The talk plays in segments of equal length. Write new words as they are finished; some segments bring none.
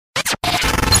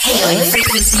Hailing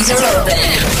frequencies are open.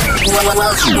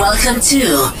 Welcome to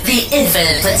the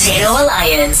Infinite Potato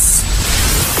Alliance.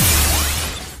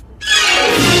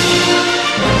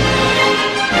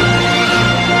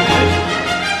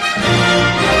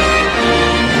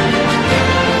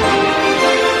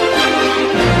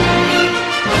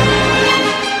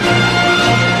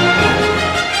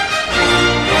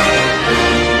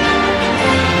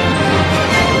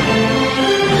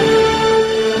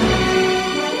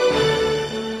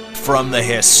 From the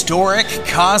historic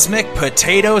Cosmic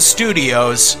Potato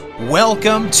Studios,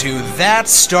 welcome to That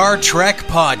Star Trek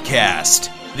Podcast.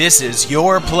 This is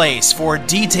your place for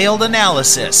detailed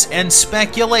analysis and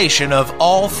speculation of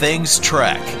all things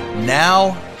Trek.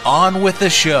 Now, on with the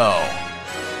show.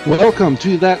 Welcome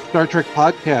to That Star Trek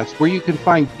Podcast, where you can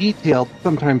find detailed,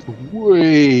 sometimes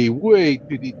way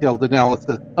too detailed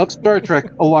analysis of Star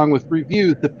Trek, along with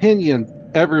reviews, opinions,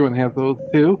 everyone has those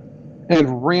too,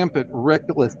 and rampant,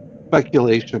 reckless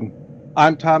speculation.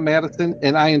 I'm Tom Madison,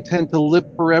 and I intend to live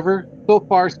forever. So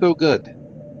far, so good.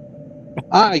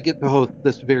 I get to host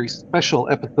this very special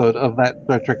episode of That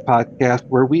Star Trek Podcast,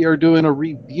 where we are doing a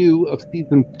review of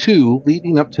Season 2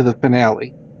 leading up to the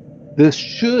finale. This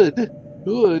should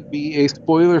be a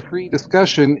spoiler-free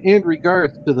discussion in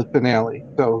regards to the finale.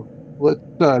 So,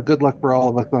 good luck for all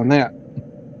of us on that.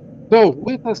 So,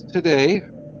 with us today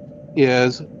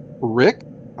is Rick.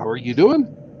 How are you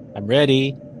doing? I'm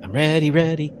ready. I'm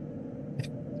ready.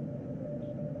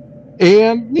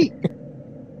 And Neat.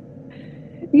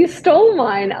 You stole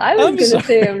mine. I was going to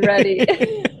say I'm ready.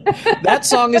 That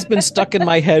song has been stuck in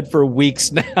my head for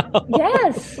weeks now.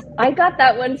 Yes, I got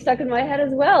that one stuck in my head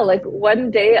as well. Like one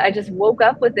day I just woke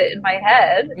up with it in my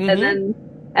head, and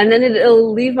then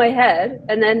it'll leave my head,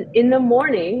 and then in the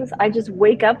mornings I just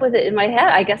wake up with it in my head.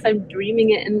 I guess I'm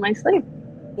dreaming it in my sleep.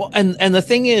 Well, and the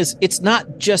thing is, it's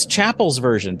not just Chapel's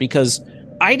version, because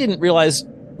I didn't realize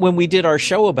when we did our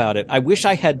show about it. I wish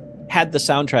I had the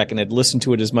soundtrack and had listened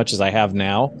to it as much as I have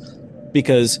now,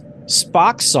 because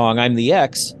Spock's song, I'm the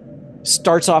X,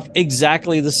 starts off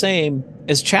exactly the same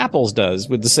as Chapel's does,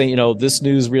 with the same, this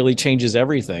news really changes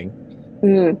everything.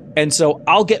 And so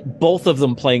I'll get both of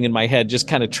them playing in my head, just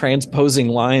kind of transposing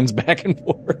lines back and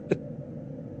forth.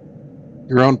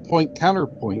 Your own point,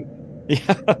 counterpoint.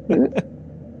 Yeah.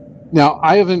 Now,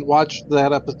 I haven't watched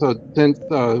that episode since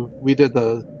we did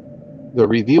the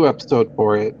review episode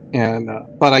for it, and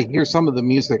but I hear some of the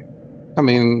music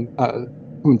coming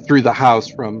through the house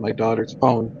from my daughter's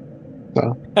phone.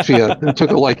 So she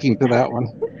took a liking to that one.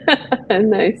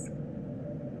 Nice.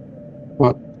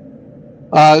 Well,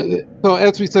 so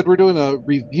as we said, we're doing a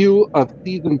review of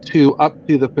Season 2 up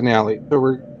to the finale. So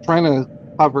we're trying to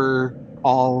cover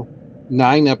all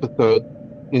 9 episodes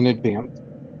in advance.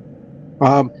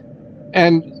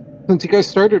 And since you guys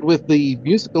started with the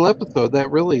musical episode,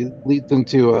 that really leads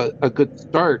into a good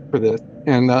start for this.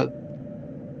 And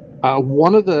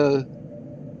one of the,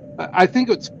 I think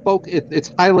it's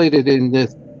highlighted in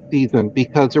this season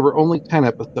because there were only 10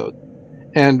 episodes.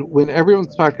 And when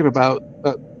everyone's talking about,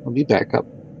 let me back up.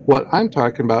 What I'm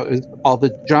talking about is all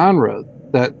the genres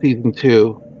that Season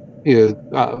 2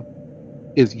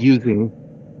 is using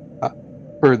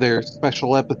for their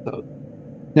special episodes.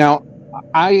 Now,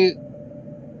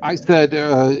 I said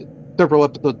several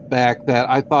episodes back that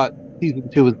I thought Season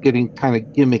 2 was getting kind of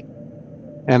gimmicky,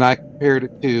 and I compared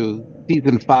it to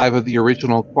Season 5 of the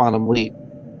original Quantum Leap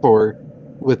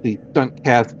with the stunt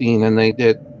casting, and they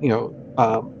did,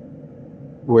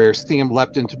 where Sam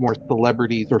leapt into more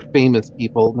celebrities or famous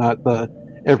people, not the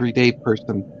everyday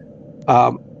person.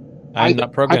 I'm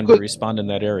not programmed to respond in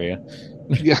that area.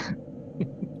 Yeah.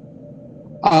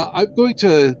 I'm going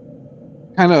to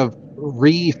kind of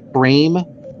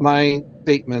reframe my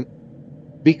statement,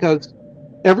 because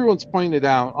everyone's pointed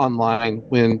out online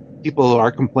when people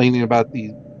are complaining about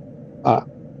these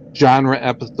genre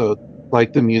episodes,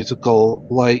 like the musical,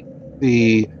 like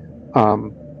the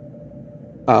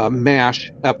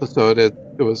MASH episode. It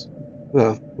was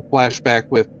the flashback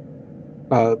with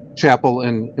Chapel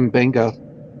and Mbenga.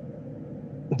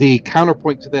 The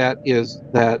counterpoint to that is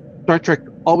that Star Trek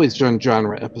always done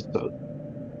genre episodes.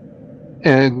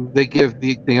 And they give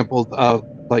the examples of,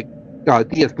 like,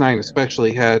 DS9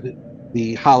 especially had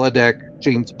the holodeck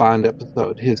James Bond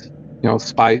episode, his,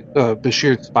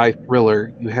 Bashir's spy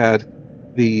thriller. You had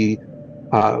the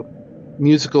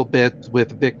musical bits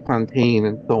with Vic Fontaine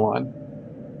and so on.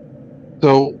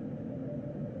 So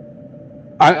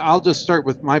I'll just start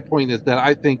with my point is that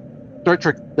I think Star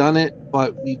Trek's done it,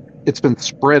 but it's been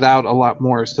spread out a lot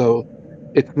more, so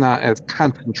it's not as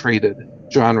concentrated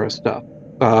genre stuff.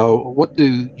 What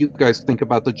do you guys think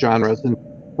about the genres, and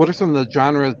what are some of the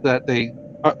genres that they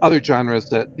other genres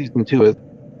that season 2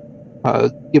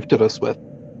 has gifted us with.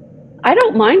 I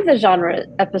don't mind the genre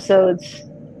episodes.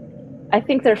 I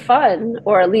think they're fun,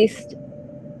 or at least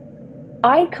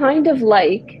I kind of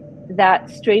like that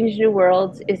Strange New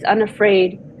Worlds is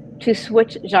unafraid to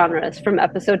switch genres from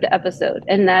episode to episode,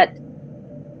 and that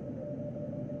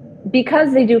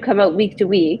because they do come out week to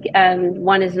week and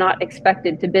one is not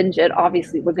expected to binge it,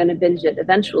 obviously we're going to binge it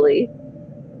eventually,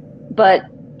 but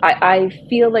I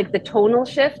feel like the tonal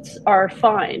shifts are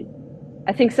fine.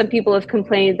 I think some people have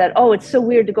complained that, oh, it's so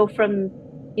weird to go from,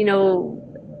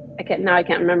 I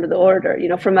can't remember the order,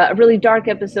 from a really dark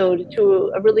episode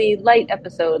to a really light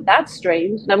episode. That's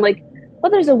strange. And I'm like,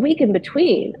 well, there's a week in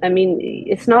between. I mean,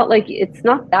 it's not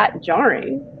that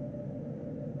jarring.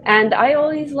 And I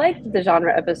always liked the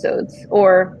genre episodes,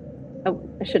 or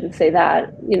I shouldn't say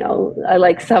that, I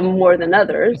like some more than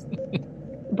others.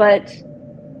 But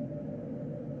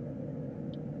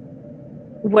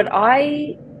what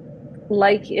I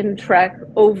like in Trek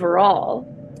overall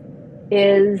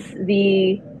is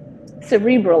the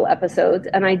cerebral episodes,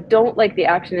 and I don't like the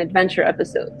action adventure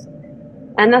episodes.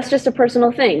 And that's just a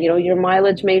personal thing. Your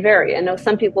mileage may vary. I know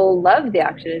some people love the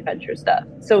action adventure stuff.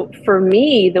 So for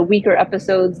me, the weaker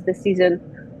episodes this season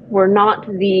were not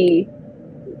the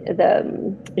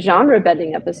genre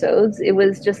bending episodes. It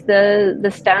was just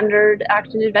the standard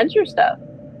action adventure stuff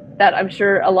that I'm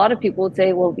sure a lot of people would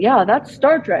say, well, yeah, that's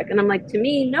Star Trek. And I'm like, to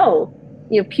me, no.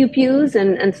 Pew pews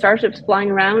and starships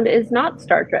flying around is not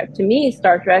Star Trek. To me,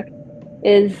 Star Trek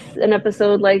is an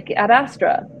episode like Ad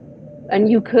Astra. And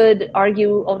you could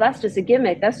argue, oh, that's just a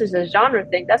gimmick. That's just a genre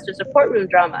thing. That's just a courtroom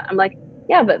drama. I'm like,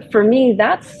 yeah, but for me,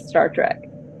 that's Star Trek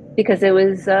because it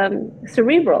was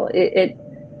cerebral.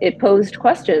 It posed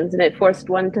questions and it forced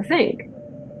one to think.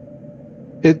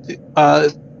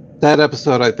 That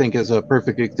episode, I think, is a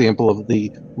perfect example of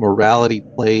the morality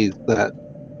plays that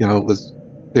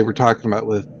they were talking about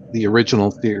with the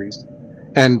original series,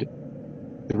 and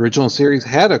the original series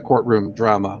had a courtroom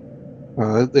drama.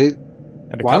 They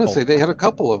want to say they had a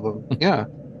couple of them. Yeah,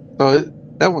 so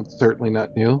that one's certainly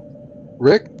not new.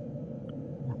 Rick,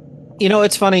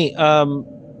 it's funny.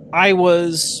 I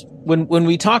was when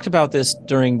we talked about this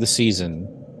during the season.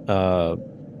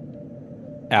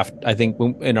 After I think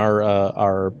in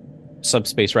our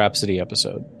Subspace Rhapsody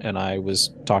episode, and I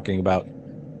was talking about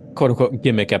quote unquote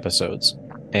gimmick episodes.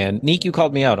 And Neek, you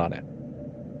called me out on it.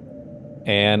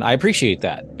 And I appreciate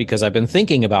that because I've been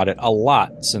thinking about it a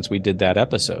lot since we did that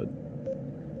episode.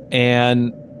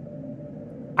 And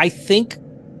I think,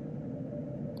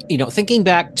 thinking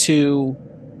back to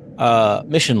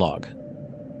Mission Log,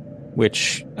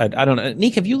 which I don't know.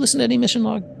 Neek, have you listened to any Mission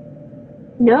Log?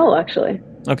 No, actually.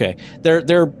 Okay.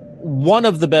 They're one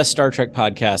of the best Star Trek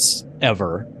podcasts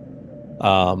ever.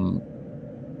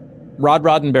 Rod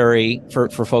Roddenberry,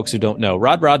 for folks who don't know,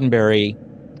 Rod Roddenberry,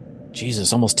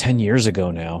 Jesus, almost 10 years ago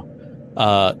now,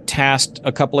 tasked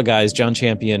a couple of guys, John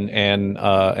Champion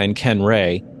and Ken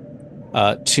Ray,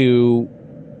 to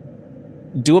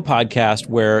do a podcast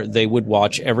where they would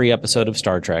watch every episode of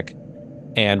Star Trek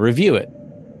and review it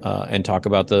and talk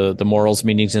about the morals,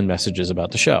 meanings, and messages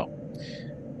about the show.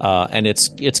 And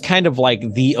it's kind of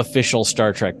like the official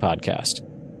Star Trek podcast.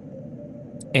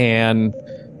 And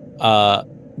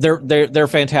they're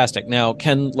fantastic. Now,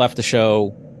 Ken left the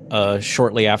show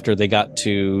shortly after they got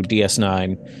to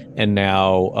DS9, and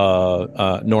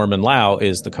now Norman Lau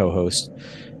is the co-host.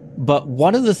 But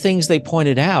one of the things they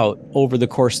pointed out over the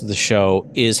course of the show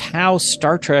is how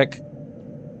Star Trek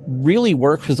really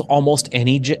works with almost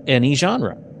any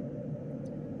genre.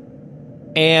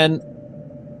 And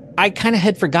I kind of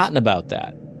had forgotten about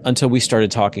that until we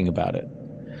started talking about it.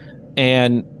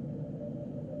 And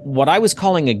what I was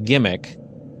calling a gimmick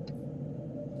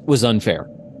was unfair.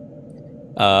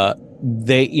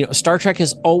 Star Trek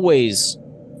has always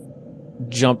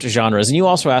jumped genres. And you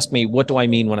also asked me, what do I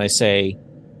mean when I say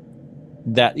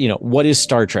that, what is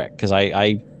Star Trek? Because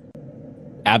I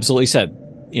absolutely said,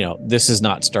 this is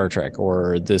not Star Trek,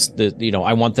 or this,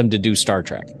 I want them to do Star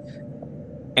Trek.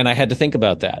 And I had to think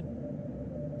about that.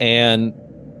 And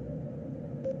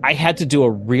I had to do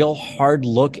a real hard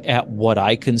look at what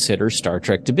I consider Star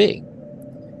Trek to be.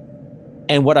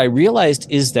 And what I realized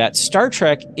is that Star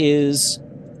Trek is,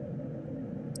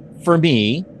 for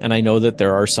me, and I know that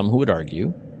there are some who would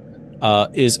argue,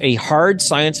 is a hard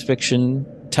science fiction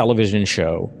television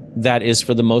show that is,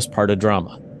 for the most part, a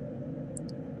drama.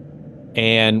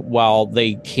 And while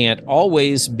they can't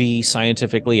always be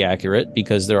scientifically accurate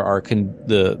because there are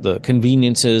the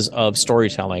conveniences of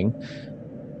storytelling,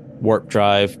 warp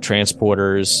drive,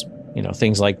 transporters,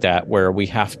 things like that, where we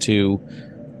have to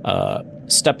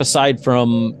step aside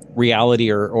from reality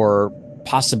or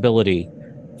possibility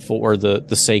for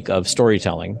the sake of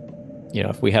storytelling. You know,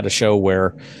 if we had a show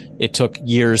where it took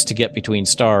years to get between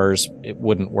stars, it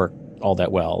wouldn't work all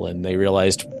that well. And they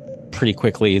realized pretty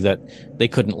quickly that they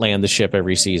couldn't land the ship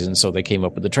every season, so they came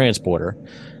up with the transporter.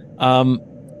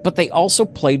 But they also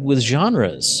played with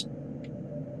genres.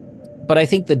 But I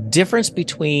think the difference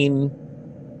between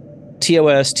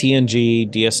TOS, TNG,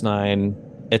 DS9,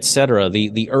 etc.,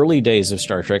 the early days of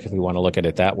Star Trek, if we want to look at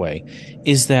it that way,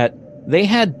 is that they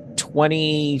had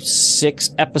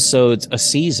 26 episodes a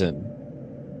season.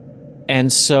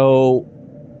 And so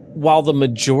while the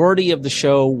majority of the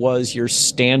show was your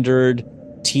standard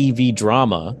TV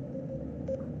drama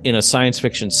in a science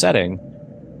fiction setting,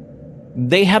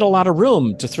 they had a lot of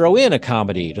room to throw in a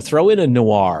comedy, to throw in a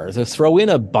noir, to throw in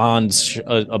a Bond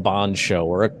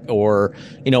show or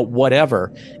you know,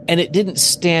 whatever. And it didn't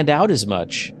stand out as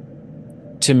much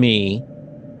to me.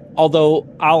 Although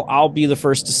I'll be the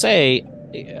first to say,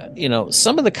 you know,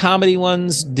 some of the comedy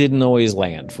ones didn't always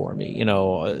land for me. You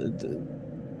know,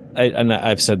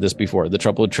 I've said this before, The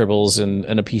Trouble with Tribbles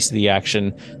and A Piece of the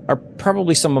Action are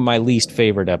probably some of my least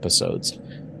favorite episodes.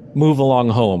 Move Along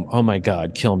Home, oh my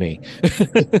God, kill me.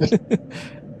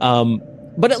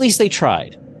 But at least they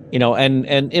tried, you know, and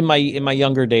in my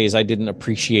younger days, I didn't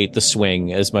appreciate the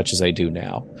swing as much as I do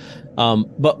now.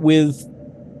 But with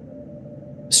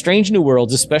Strange New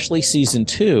Worlds, especially season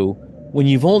 2, when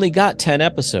you've only got 10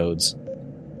 episodes,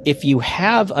 if you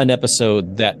have an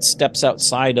episode that steps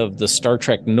outside of the Star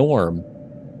Trek norm,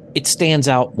 it stands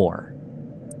out more.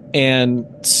 And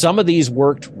some of these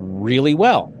worked really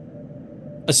well.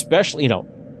 Especially, you know,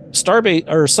 Starbase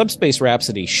or Subspace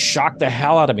Rhapsody shocked the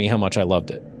hell out of me how much I loved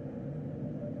it.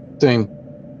 Same.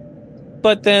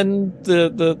 But then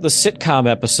the sitcom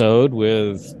episode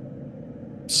with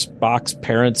Spock's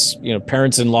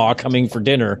parents-in-law coming for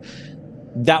dinner,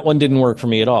 that one didn't work for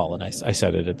me at all, and I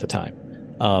said it at the time.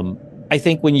 I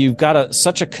think when you've got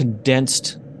such a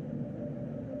condensed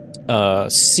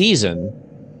season,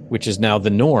 which is now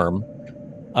the norm,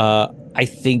 I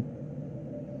think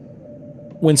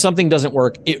when something doesn't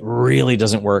work, it really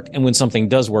doesn't work. And when something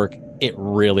does work, it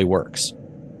really works.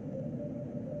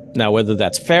 Now, whether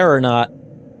that's fair or not,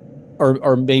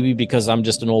 or maybe because I'm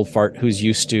just an old fart who's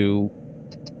used to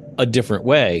a different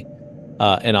way,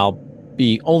 and I'll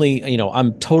be only, you know,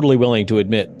 I'm totally willing to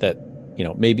admit that, you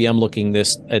know, maybe I'm looking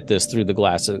at this through the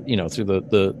glass, you know, through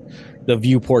the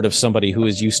viewport of somebody who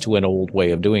is used to an old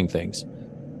way of doing things.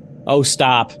 Oh,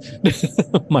 stop.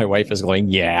 My wife is going,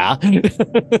 yeah.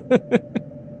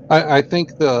 I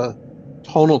think the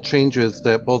tonal changes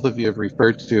that both of you have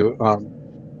referred to,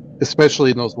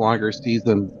 especially in those longer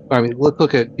seasons. I mean, let's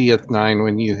look at DS9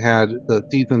 when you had the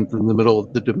seasons in the middle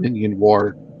of the Dominion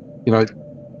War. You know,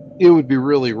 it would be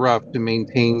really rough to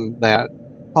maintain that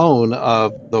tone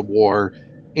of the war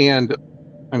and,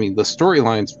 I mean, the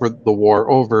storylines for the war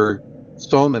over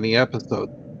so many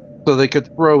episodes. So they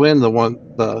could throw in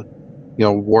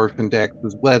Worf and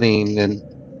Dax's wedding and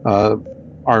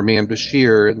our man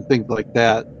Bashir and things like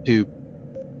that to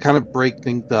kind of break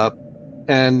things up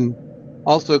and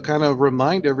also kind of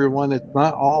remind everyone it's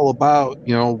not all about,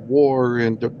 you know, war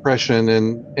and depression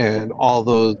and all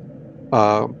those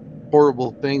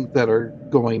horrible things that are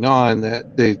going on,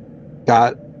 that they've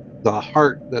got the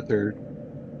heart that they're,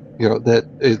 you know, that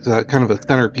is kind of a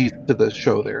centerpiece to the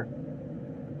show there.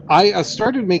 I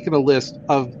started making a list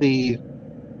of the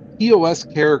TOS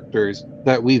characters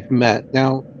that we've met.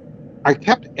 Now, I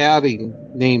kept adding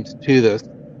names to this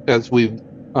as we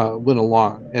went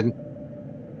along, and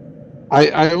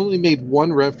I only made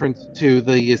one reference to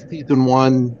the season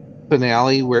 1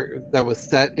 finale where that was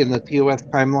set in the TOS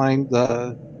timeline,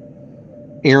 the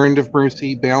Errand of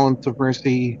Mercy, Balance of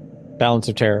Mercy, Balance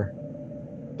of Terror.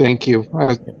 Thank you.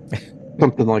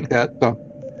 Something like that.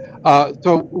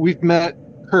 So we've met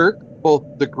Kirk, both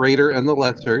the greater and the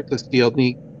lesser, to steal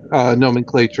the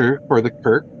nomenclature for the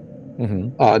Kirk.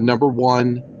 Mm-hmm. Number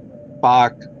 1,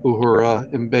 Spock, Uhura,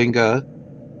 Mbenga,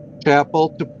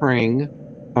 Chapel, T'Pring,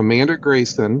 Amanda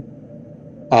Grayson.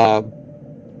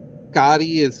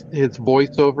 Scotty is his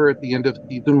voiceover at the end of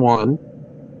season 1,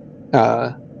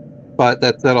 but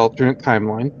that's that alternate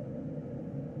timeline.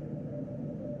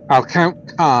 I'll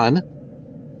count Khan.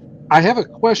 I have a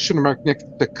question mark next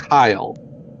to Kyle,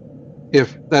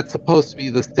 if that's supposed to be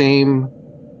the same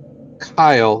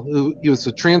Kyle, who he was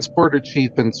the transporter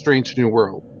chief in Strange New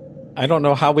World. I don't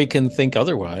know how we can think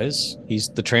otherwise. He's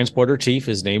the transporter chief.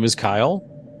 His name is Kyle.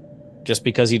 Just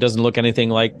because he doesn't look anything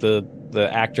like the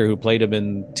actor who played him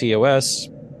in TOS,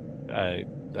 I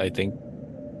think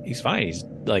he's fine. He's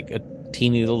like a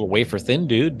teeny little wafer thin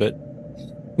dude, but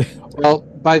well,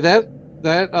 by that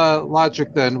that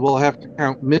logic, then we'll have to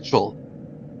count Mitchell,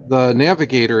 the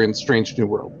navigator in Strange New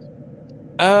World.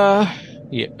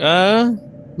 Yeah.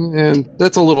 And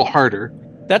that's a little harder.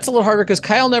 That's a little harder because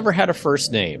Kyle never had a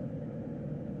first name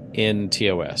in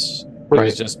TOS. He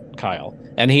was just Kyle.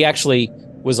 And he actually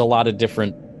was a lot of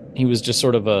different. He was just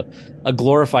sort of a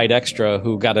glorified extra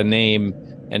who got a name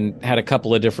and had a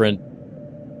couple of different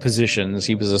positions.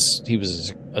 He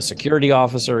was a security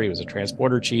officer. He was a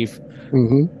transporter chief.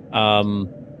 Mm-hmm.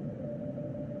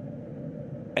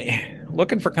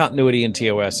 Looking for continuity in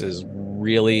TOS is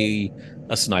really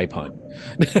a snipe hunt.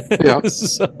 Yeah.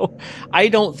 So I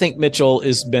don't think Mitchell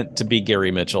is meant to be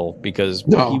Gary Mitchell because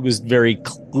No. he was very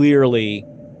clearly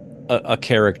a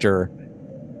character.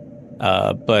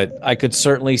 But I could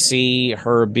certainly see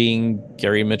her being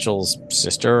Gary Mitchell's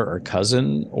sister or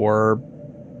cousin, or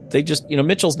they just,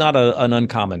 Mitchell's not an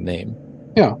uncommon name.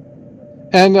 Yeah.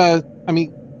 And, I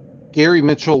mean, Gary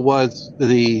Mitchell was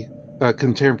the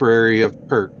contemporary of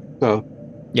Kirk. So,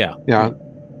 yeah,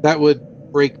 that would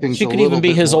break things. She could even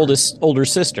be his older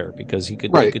sister because he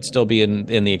could still be in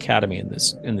the academy in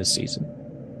this season.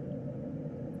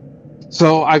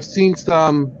 So I've seen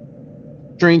some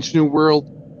Strange New World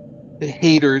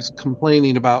haters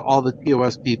complaining about all the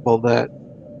TOS people that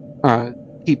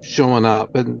keep showing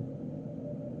up, and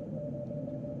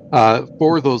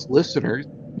for those listeners,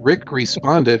 Rick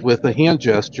responded with a hand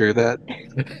gesture that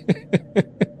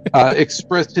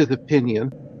expressed his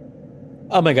opinion.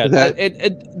 Oh my God!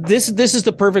 This is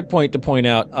the perfect point to point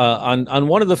out on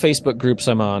one of the Facebook groups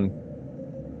I'm on.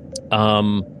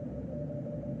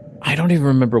 I don't even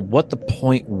remember what the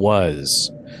point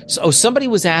was. So somebody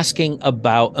was asking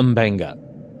about Mbenga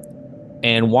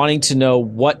and wanting to know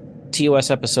what TOS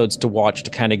episodes to watch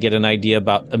to kind of get an idea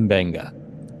about Mbenga.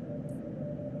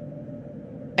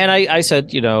 And I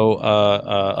said,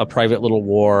 A Private Little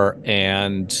War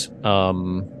and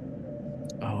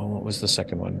what was the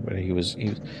second one? But he was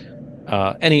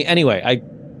anyway.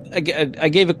 I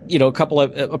gave a couple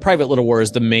of A Private Little War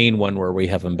is the main one where we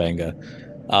have Mbenga,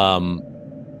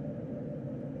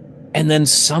 and then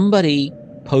somebody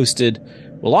posted,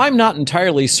 well, I'm not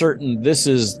entirely certain this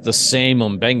is the same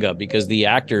Mbenga because the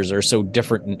actors are so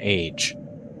different in age.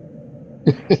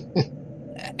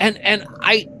 and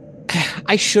I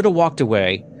should have walked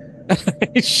away.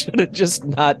 I should have just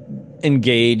not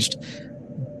engaged.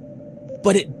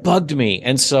 But it bugged me.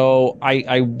 And so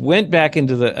I went back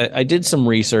into I did some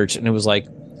research, and it was like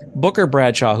Booker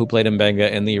Bradshaw, who played Mbenga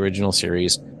in the original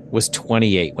series, was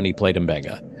 28 when he played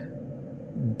Mbenga.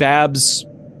 Babs,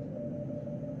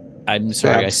 I'm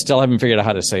sorry, Babs. I still haven't figured out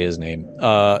how to say his name.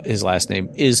 His last name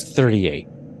is 38.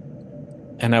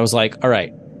 And I was like, all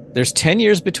right, there's 10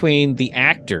 years between the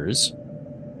actors,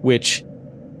 which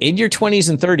in your 20s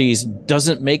and 30s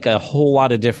doesn't make a whole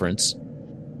lot of difference.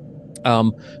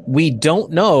 We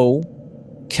don't know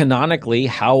canonically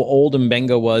how old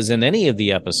Mbenga was in any of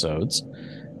the episodes.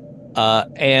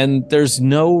 And there's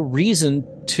no reason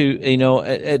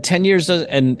to, 10 years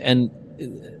and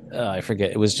I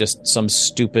forget, it was just some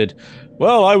stupid,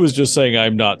 well, I was just saying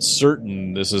I'm not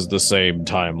certain this is the same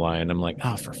timeline. I'm like,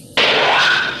 oh, for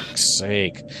fuck's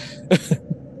sake.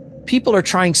 People are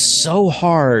trying so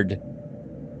hard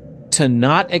to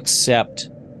not accept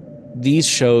these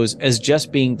shows as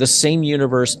just being the same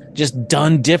universe, just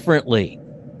done differently,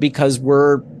 because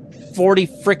we're 40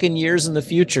 freaking years in the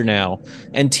future now,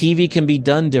 and TV can be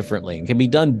done differently and can be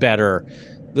done better.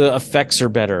 The effects are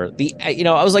better.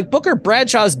 I was like, Booker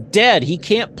Bradshaw's dead. He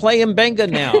can't play Mbenga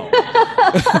now.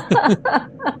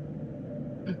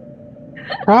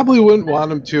 Probably wouldn't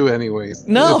want him to anyways.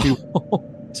 No.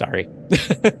 Sorry.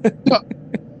 No.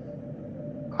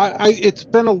 It's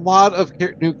been a lot of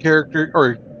new character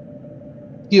or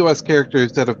TOS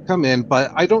characters that have come in,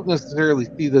 but I don't necessarily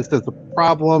see this as a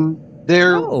problem.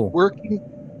 They're working.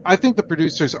 I think the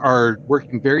producers are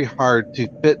working very hard to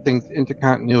fit things into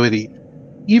continuity,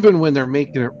 even when they're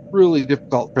making it really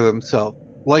difficult for themselves,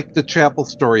 like the Chapel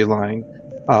storyline,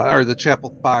 or the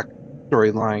Chapel Spock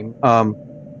storyline.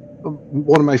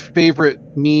 One of my favorite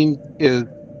memes is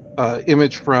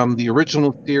image from the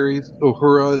original series,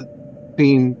 Uhura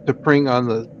seen T'Pring on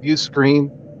the view screen.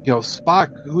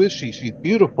 Spock, who is she? She's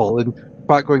beautiful. And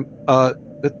Spock going,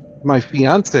 that's my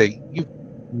fiance. You've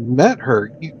met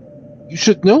her. You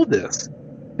should know this.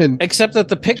 And except that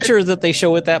the picture that they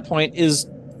show at that point is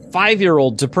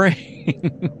 5-year-old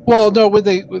T'Pring. Well, no, when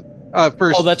they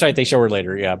first. Oh, that's right. They show her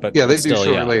later. Yeah, but yeah, they do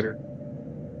show her later.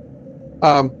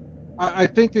 I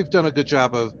think they've done a good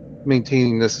job of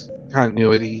maintaining this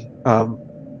continuity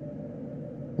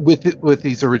with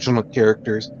these original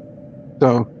characters.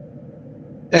 So,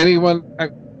 anyone,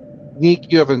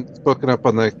 Neek, you haven't spoken up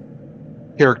on the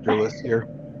character list here.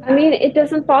 I mean, it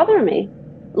doesn't bother me.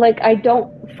 Like, I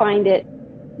don't find it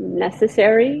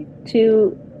necessary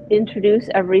to introduce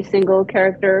every single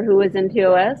character who is in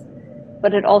TOS,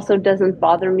 but it also doesn't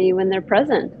bother me when they're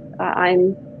present.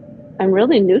 I'm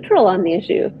really neutral on the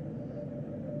issue.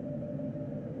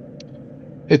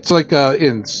 It's like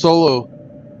in Solo,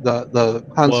 the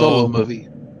Han Solo movie.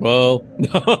 Well,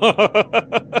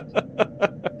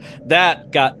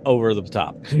 that got over the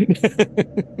top.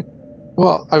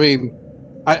 Well, I mean,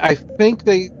 I think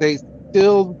they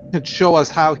still could show us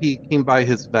how he came by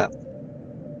his vest,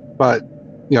 but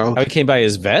how he came by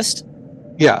his vest?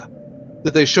 Yeah.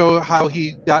 Did they show how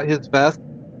he got his vest?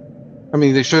 I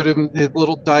mean, they showed him his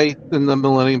little dice and the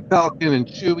Millennium Falcon and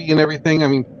Chewie and everything. I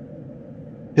mean,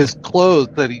 his clothes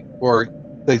that he wore,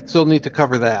 they still need to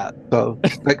cover that. So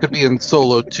that could be in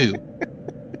Solo too.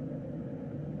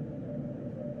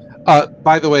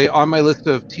 By the way, on my list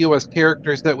of TOS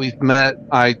characters that we've met,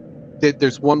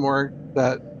 there's one more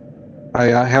that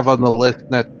I have on the list,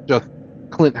 and that's just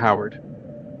Clint Howard.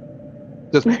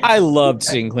 I loved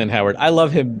seeing Clint Howard. I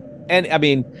love him. And I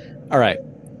mean, all right,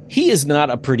 he is not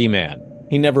a pretty man.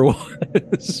 He never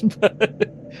was.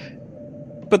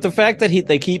 But the fact that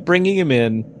they keep bringing him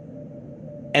in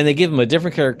and they give him a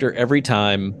different character every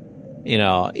time,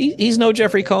 he's no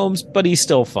Jeffrey Combs, but he's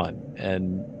still fun.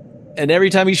 And every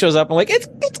time he shows up, I'm like, it's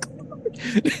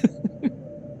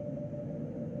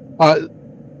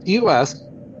TOS.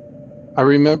 I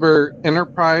remember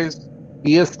Enterprise,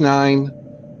 DS9.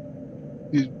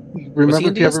 You remember was he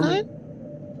in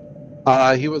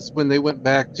DS9? He was when they went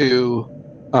back to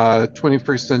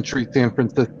 21st century San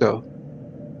Francisco.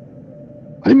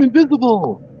 I'm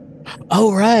invisible.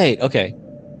 Oh, right. Okay.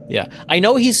 Yeah. I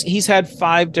know he's had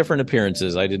 5 different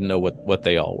appearances. I didn't know what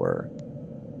they all were.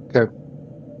 Okay.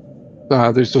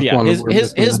 There's just one.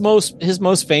 His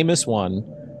most famous one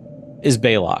is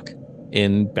Baylock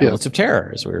in Balance of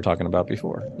Terror, as we were talking about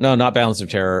before. No, not Balance of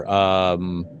Terror.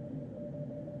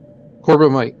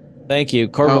 Corbomite. Thank you.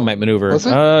 Corbomite maneuver. Was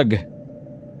it? Ugh.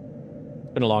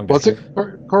 Been a long day. Was it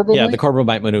Corbomite? Yeah, the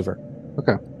Corbomite maneuver.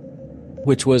 Okay.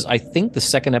 Which was, I think, the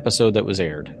second episode that was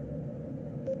aired.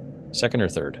 Second or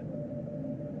third.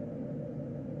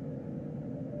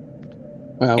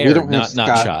 We don't have not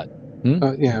Scott. shot.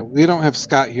 We don't have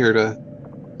Scott here to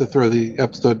throw the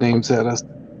episode names at us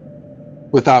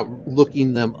without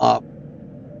looking them up.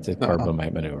 It's a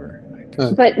Corbomite maneuver.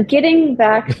 But getting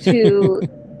back to,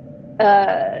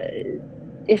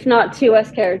 if not TOS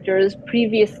characters,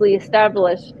 previously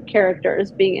established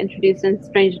characters being introduced in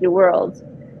Strange New Worlds,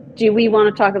 do we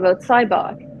want to talk about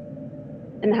Cybok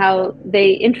and how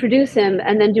they introduce him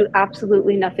and then do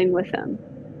absolutely nothing with him?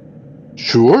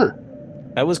 Sure.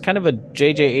 That was kind of a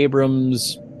J.J.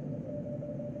 Abrams,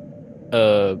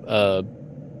 who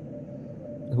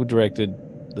directed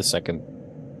the second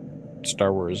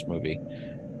Star Wars movie.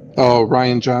 Oh,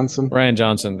 Rian Johnson. Rian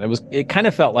Johnson. It kind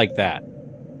of felt like that.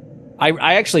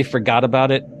 I actually forgot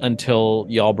about it until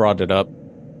y'all brought it up,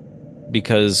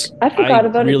 because I forgot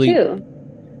about it too.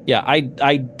 Yeah,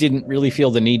 I didn't really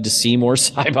feel the need to see more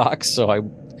Cybox, so I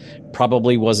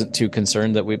probably wasn't too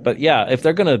concerned that but yeah, if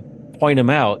they're going to point him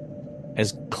out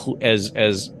as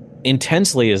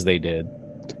intensely as they did,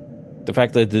 the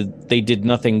fact that they did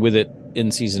nothing with it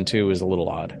in season 2 is a little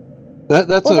odd.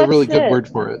 That's a really good word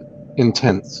for it.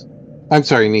 Intense. I'm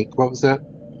sorry, Neek. What was that?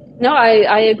 No,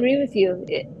 I agree with you.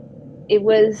 It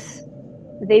was,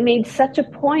 they made such a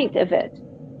point of it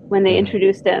when they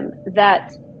introduced him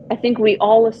that I think we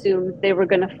all assumed they were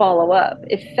going to follow up.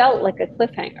 It felt like a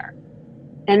cliffhanger,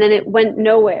 and then it went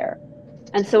nowhere.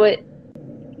 And so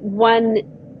one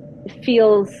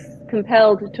feels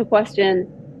compelled to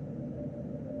question,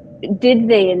 did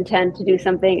they intend to do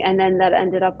something and then that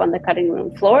ended up on the cutting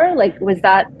room floor? Like, was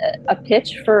that a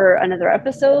pitch for another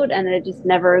episode and it just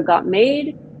never got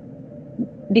made?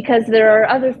 Because there are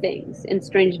other things in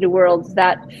Strange New Worlds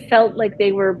that felt like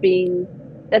there were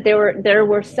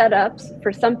setups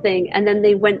for something and then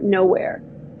they went nowhere.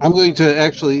 I'm going to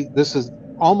this is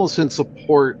almost in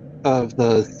support of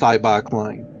the Cybok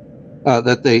line, how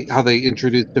they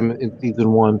introduced him in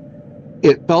season 1.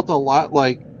 It felt a lot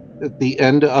like at the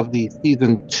end of the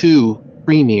season 2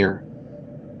 premiere,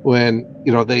 when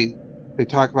they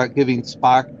talk about giving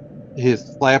Spock his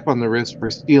slap on the wrist for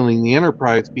stealing the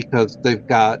Enterprise because they've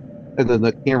got, and then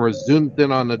the camera zooms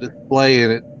in on the display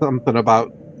and it's something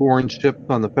about foreign ships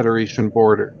on the Federation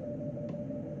border,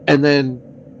 and then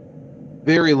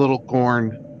very little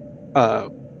Gorn. I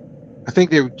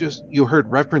think you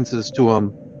heard references to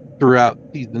him throughout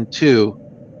season 2,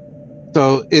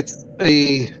 so it's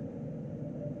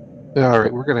all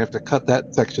right, we're going to have to cut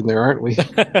that section there, aren't we?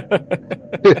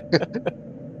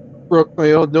 broke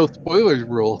my own no spoilers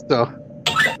rule.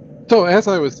 So as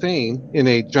I was saying, in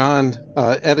a John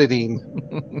editing,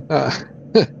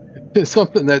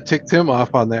 something that ticked him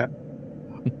off on that.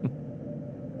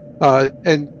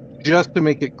 And just to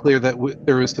make it clear that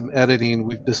there was some editing,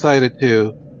 we've decided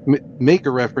to make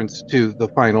a reference to the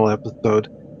final episode.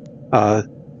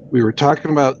 We were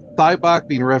talking about Cybok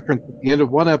being referenced at the end of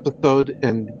one episode,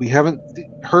 and we haven't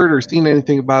heard or seen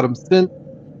anything about him since,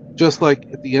 just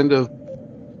like at the end of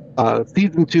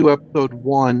Season 2, Episode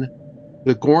 1,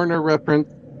 the Gorn are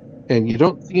referenced, and you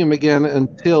don't see him again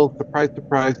until, surprise,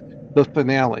 surprise, the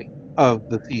finale of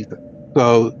the season.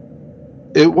 So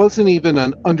it wasn't even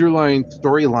an underlying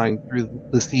storyline through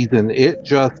the season. It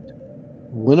just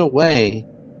went away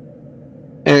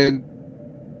and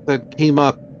then came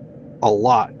up a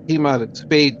lot. Came out in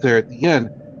spades there at the end.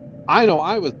 I know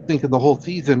I was thinking the whole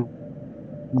season,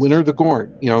 when are the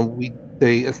Gorn? You know,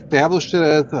 they established it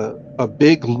as a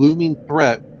big looming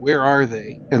threat. Where are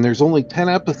they? And there's only 10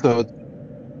 episodes.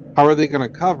 How are they going to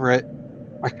cover it?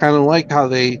 I kind of like how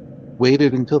they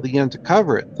waited until the end to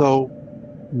cover it. So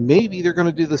maybe they're going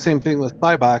to do the same thing with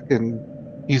Cybok, and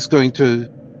he's going to,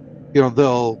 you know,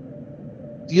 they'll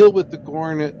deal with the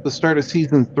Gorn at the start of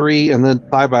Season 3, and then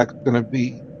Cybok's going to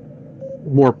be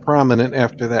more prominent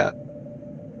after that.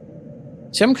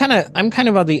 See, I'm kind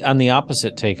of on the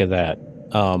opposite take of that.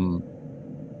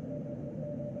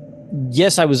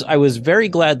 Yes, I was very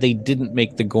glad they didn't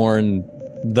make the Gorn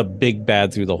the big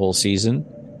bad through the whole season,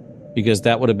 because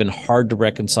that would have been hard to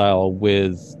reconcile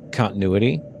with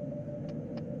continuity.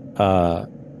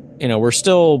 You know, we're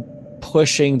still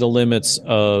pushing the limits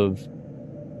of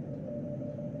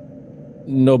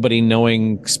nobody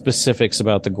knowing specifics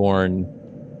about the Gorn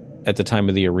at the time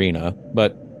of the arena,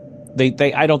 but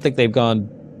they I don't think they've gone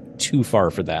too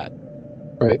far for that.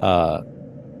 Right.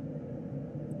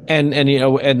 And you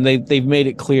know, and they've made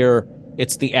it clear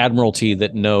it's the Admiralty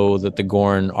that know that the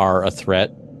Gorn are a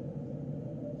threat.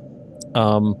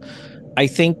 I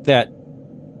think that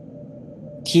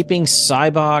keeping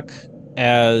Cybok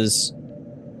as,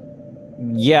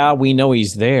 yeah, we know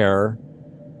he's there,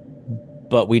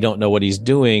 but we don't know what he's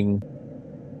doing.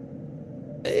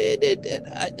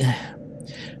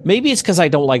 Maybe it's because I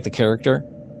don't like the character,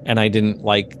 and I didn't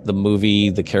like the movie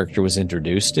the character was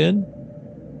introduced in.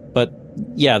 But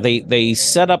yeah, they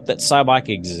set up that Cybok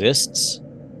exists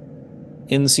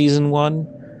in Season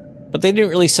 1, but they didn't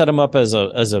really set him up as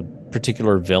a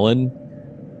particular villain.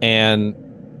 And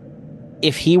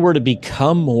if he were to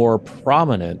become more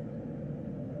prominent,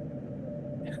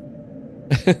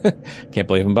 can't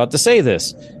believe I'm about to say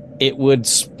this, it would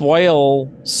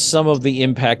spoil some of the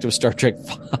impact of Star Trek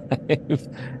V.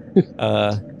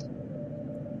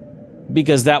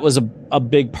 Because that was a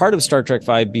big part of Star Trek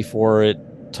V before it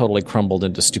totally crumbled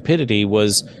into stupidity,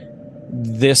 was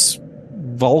this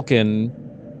Vulcan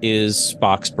is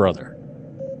Spock's brother.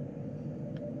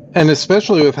 And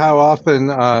especially with how often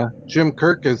Jim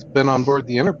Kirk has been on board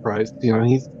the Enterprise, you know,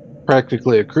 he's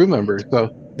practically a crew member,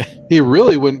 so he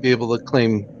really wouldn't be able to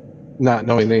claim not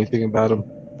knowing anything about him.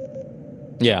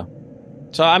 Yeah.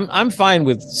 So I'm fine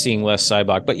with seeing less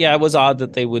Cybok, but yeah, it was odd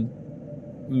that they would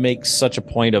make such a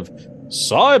point of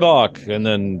Cybok and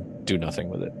then do nothing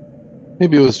with it.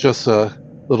 Maybe it was just a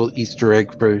little Easter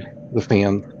egg for the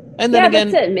fans. And then again,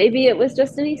 that's it. Maybe it was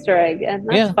just an Easter egg, and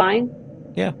that's fine.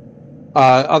 Yeah.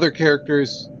 Other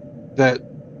characters that,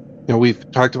 you know,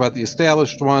 we've talked about the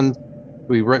established ones.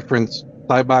 We referenced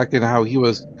Cybok and how he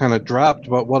was kind of dropped,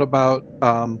 but what about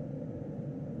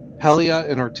Helia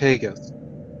and Ortegas?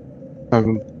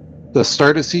 The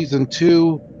start of Season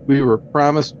 2, we were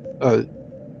promised a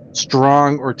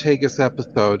strong Ortegas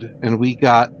episode, and we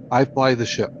got I Fly the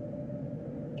Ship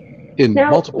in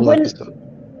multiple episodes.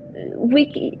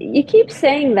 You keep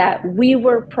saying that we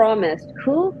were promised.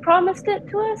 Who promised it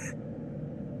to us?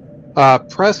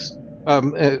 Press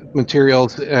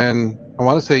materials and I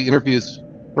want to say interviews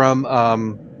from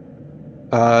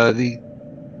the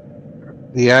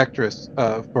actress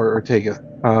for Ortegas.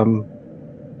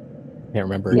 Can't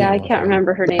remember. Yeah, I can't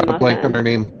remember her name. Blank on her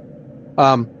name.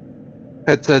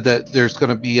 Had said that there's going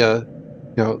to be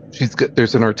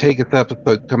there's an Ortegas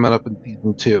episode coming up in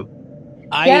Season 2.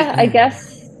 I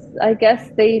guess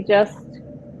they just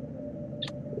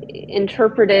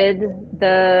interpreted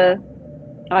the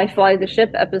I Fly the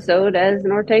Ship episode as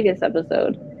an Ortegas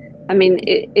episode. I mean,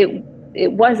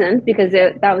 it wasn't, because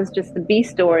that was just the B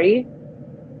story.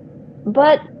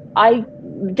 But I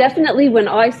definitely, when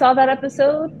I saw that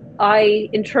episode, I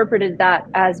interpreted that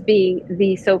as being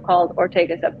the so-called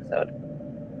Ortegas episode.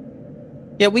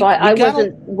 Yeah, I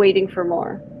wasn't waiting for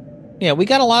more. Yeah, we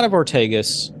got a lot of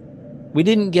Ortegas. We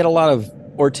didn't get a lot of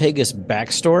Ortega's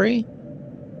backstory,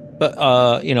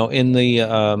 but in the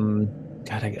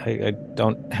God, I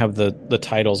don't have the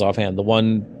titles offhand. The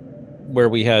one where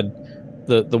we had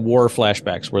the war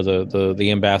flashbacks where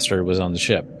the ambassador was on the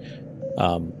ship.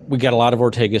 We got a lot of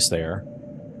Ortegas there.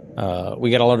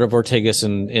 We got a lot of Ortegas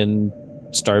in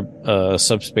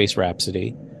Subspace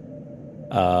Rhapsody.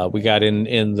 We got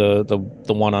in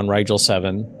the one on Rigel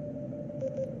 7.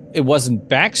 It wasn't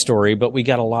backstory, but we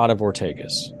got a lot of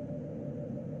Ortegas.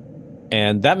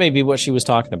 And that may be what she was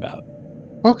talking about.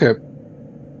 Okay.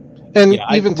 And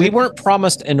we weren't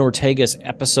promised an Ortegas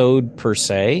episode per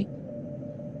se.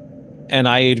 And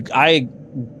I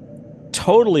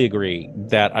totally agree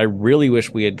that I really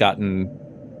wish we had gotten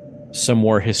some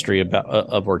more history of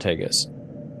Ortegas.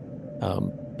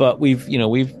 But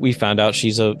we found out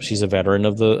she's a veteran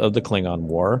of the Klingon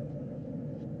War.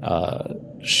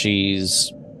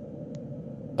 She's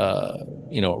a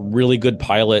really good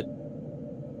pilot.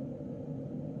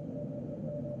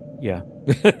 Yeah.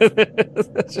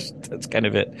 that's kind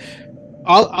of it.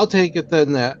 I'll take it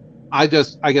then that I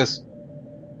guess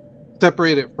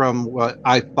separate it from what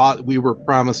I thought we were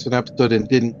promised an episode and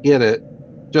didn't get it.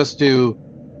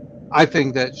 I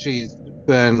think that she's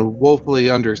been woefully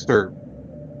underserved.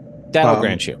 That'll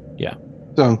grant you. Yeah.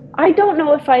 So I don't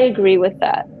know if I agree with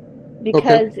that,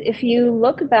 because if you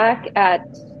look back at,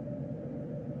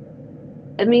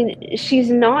 I mean, she's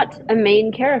not a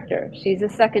main character. She's a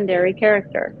secondary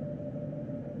character.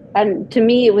 And to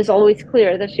me, it was always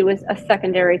clear that she was a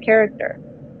secondary character.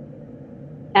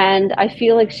 And I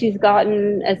feel like she's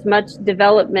gotten as much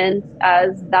development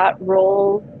as that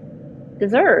role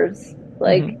deserves.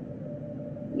 Like,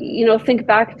 think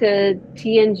back to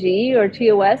TNG or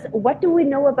TOS. What do we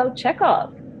know about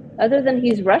Chekhov? Other than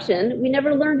he's Russian, we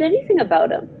never learned anything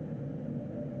about him.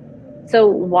 So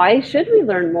why should we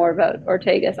learn more about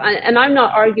Ortegas? And I'm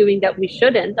not arguing that we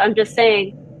shouldn't. I'm just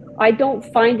saying I don't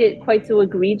find it quite so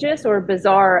egregious or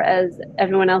bizarre as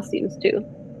everyone else seems to.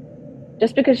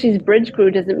 Just because she's bridge crew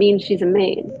doesn't mean she's a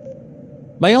main.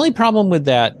 My only problem with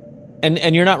that,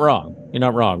 and you're not wrong. You're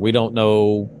not wrong. We don't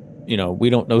know, we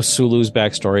don't know Sulu's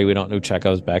backstory. We don't know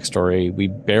Chekhov's backstory. We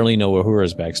barely know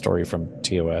Uhura's backstory from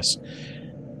TOS.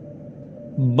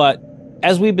 But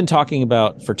as we've been talking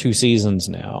about for 2 seasons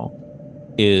now,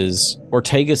 is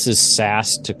Ortegas'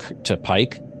 sass to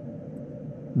Pike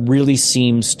really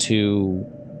seems to,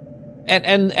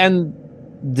 and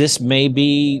this may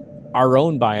be our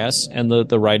own bias, and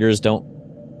the writers don't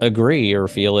agree or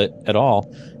feel it at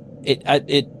all.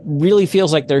 It really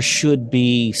feels like there should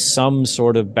be some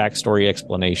sort of backstory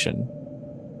explanation,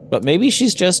 but maybe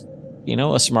she's just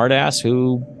a smartass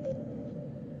who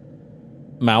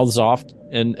mouths off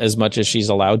in as much as she's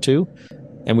allowed to,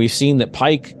 and we've seen that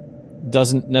Pike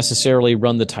doesn't necessarily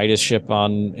run the tightest ship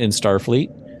in Starfleet.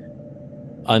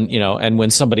 And when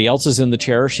somebody else is in the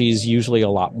chair, she's usually a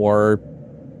lot more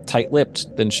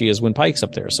tight-lipped than she is when Pike's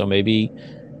up there. So maybe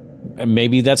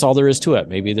that's all there is to it.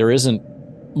 Maybe there isn't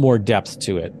more depth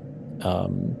to it.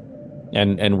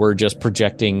 And we're just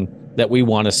projecting that we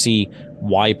want to see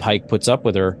why Pike puts up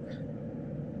with her.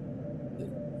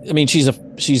 I mean, she's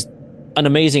an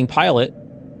amazing pilot,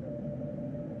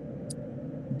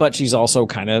 but she's also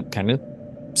kind of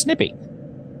snippy.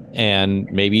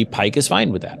 And maybe Pike is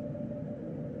fine with that.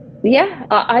 Yeah,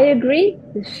 I agree.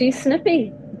 She's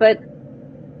snippy, but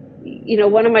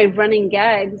one of my running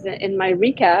gags in my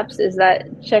recaps is that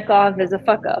Chekhov is a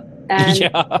fuck up. And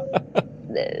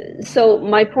so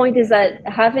my point is that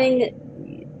having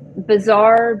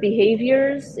bizarre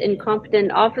behaviors,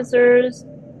 incompetent officers,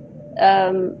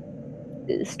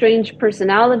 strange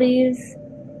personalities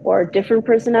or different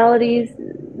personalities,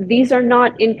 these are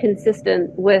not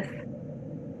inconsistent with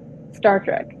Star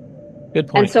Trek. Good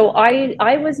point. And so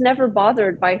I was never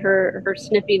bothered by her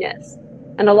snippiness.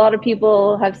 And a lot of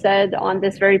people have said on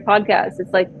this very podcast,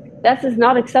 it's like, this is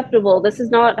not acceptable. This is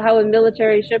not how a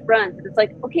military ship runs. And it's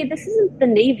like, okay, this isn't the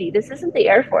Navy. This isn't the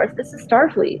Air Force. This is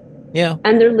Starfleet. Yeah.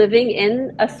 And they're living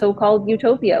in a so-called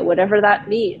utopia, whatever that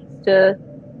means to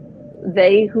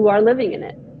they who are living in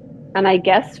it. And I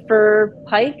guess for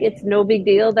Pike, it's no big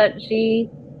deal that she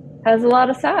has a lot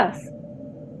of sass.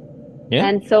 Yeah.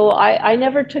 And so I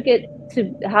never took it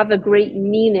to have a great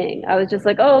meaning. I was just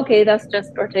like, oh, okay, that's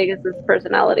just Ortegas'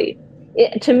 personality.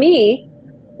 To me,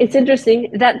 it's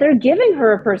interesting that they're giving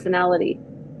her a personality,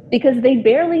 because they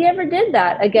barely ever did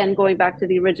that. Again, going back to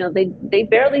the original, they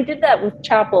barely did that with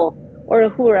Chapel or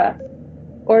Uhura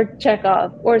or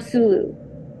Chekhov or Sulu.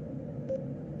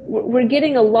 We're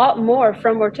getting a lot more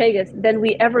from Ortegas than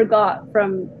we ever got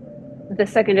from the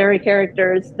secondary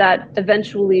characters that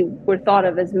eventually were thought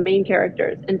of as main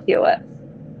characters in TOS.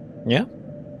 Yeah.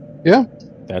 Yeah.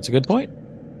 That's a good point.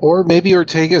 Or maybe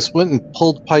Ortegas went and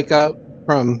pulled Pike out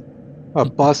from a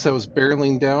bus that was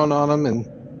barreling down on him, and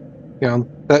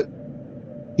that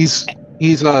he's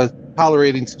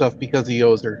tolerating stuff because he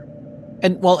owes her.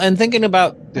 And thinking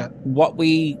about what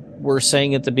we were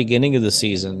saying at the beginning of the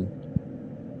season,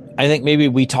 I think maybe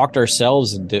we talked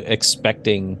ourselves into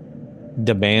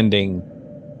demanding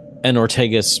an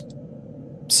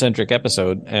Ortegas-centric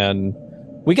episode, and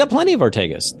we got plenty of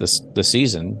Ortegas this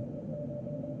season.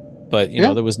 But,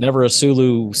 there was never a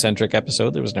Sulu-centric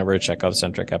episode. There was never a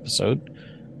Chekhov-centric episode.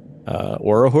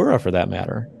 Or Uhura, for that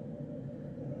matter.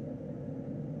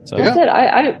 So that's it.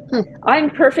 I'm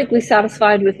perfectly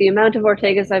satisfied with the amount of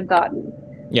Ortegas I've gotten.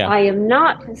 Yeah. I am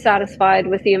not satisfied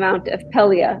with the amount of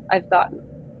Pelia I've gotten.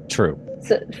 True.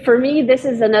 So for me, this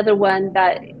is another one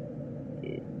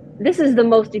this is the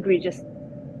most egregious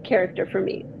character for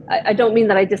me. I don't mean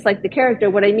that I dislike the character.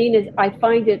 What I mean is I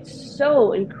find it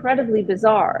so incredibly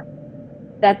bizarre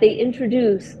that they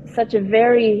introduce such a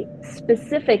very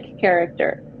specific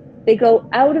character. They go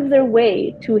out of their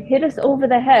way to hit us over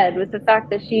the head with the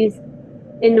fact that she's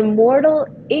an immortal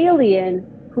alien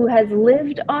who has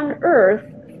lived on Earth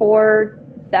for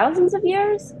thousands of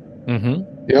years.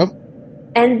 Mm-hmm. Yep.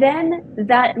 And then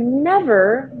that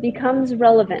never becomes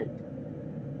relevant.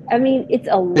 I mean, it's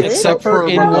a little except for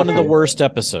in relevant. One of the worst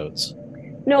episodes.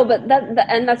 No, but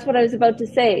that's what I was about to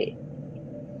say.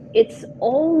 It's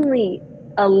only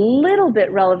a little bit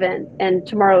relevant, and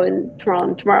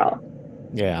tomorrow.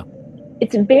 Yeah.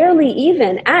 It's barely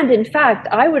even. And in fact,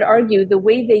 I would argue the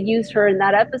way they used her in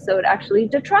that episode actually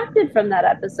detracted from that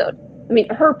episode. I mean,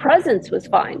 her presence was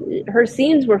fine. Her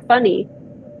scenes were funny.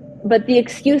 But the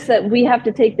excuse that we have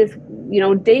to take this,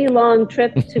 day-long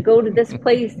trip to go to this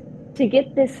place to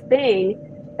get this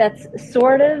thing that's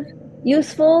sort of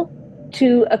useful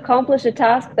to accomplish a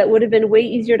task that would have been way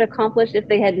easier to accomplish if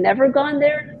they had never gone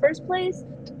there in the first place.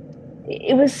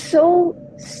 It was so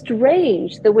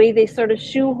strange the way they sort of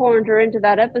shoehorned her into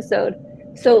that episode.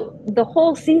 So the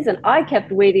whole season, I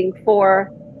kept waiting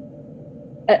for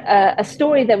a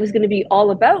story that was going to be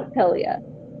all about Pelia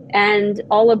and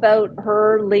all about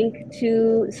her link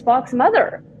to Spock's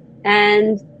mother.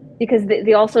 And because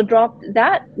they also dropped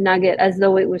that nugget as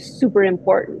though it was super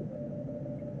important.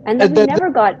 And then we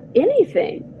never got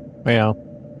anything. Yeah.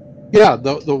 Yeah,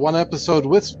 the one episode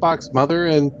with Spock's mother,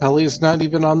 and Pelia's not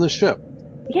even on the ship.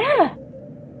 Yeah.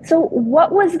 So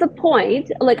what was the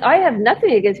point? Like, I have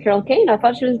nothing against Carol Kane. I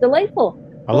thought she was delightful.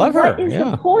 I love her. What is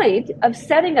the point of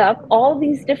setting up all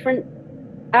these different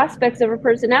aspects of her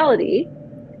personality,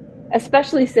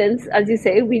 especially since, as you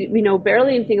say, we know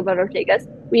barely anything about Ortegas.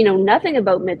 We know nothing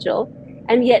about Mitchell.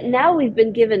 And yet now we've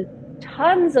been given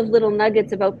tons of little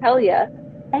nuggets about Pelia,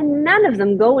 and none of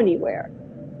them go anywhere.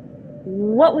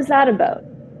 What was that about?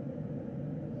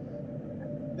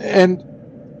 And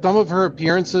some of her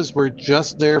appearances were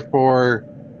just there for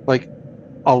like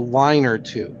a line or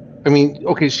two. I mean,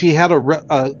 okay, she had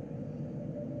a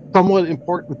somewhat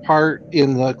important part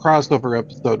in the crossover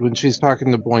episode when she's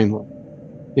talking to Boimler.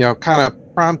 Kind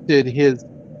of prompted his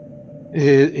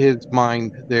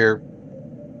mind there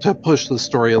to push the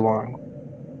story along.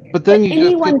 But then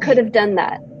anyone could have done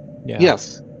that. Yeah.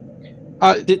 Yes.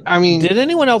 Did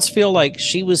anyone else feel like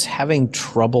she was having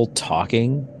trouble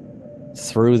talking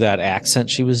through that accent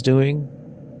she was doing?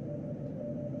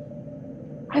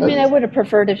 I mean, I would have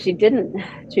preferred if she didn't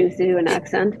choose to do an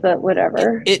accent, but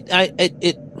whatever. I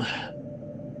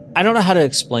don't know how to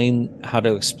explain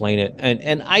it,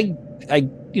 and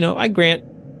I grant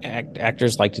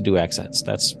actors like to do accents.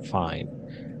 That's fine.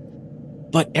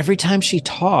 But every time she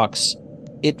talks,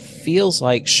 it feels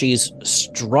like she's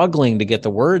struggling to get the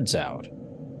words out.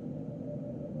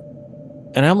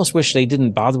 And I almost wish they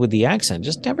didn't bother with the accent.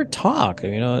 Just never talk,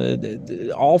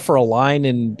 all for a line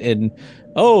and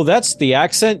oh, that's the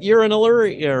accent. You're an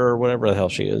Illyri or whatever the hell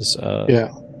she is.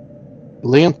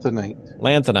 Lanthanite,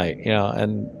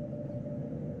 and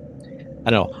I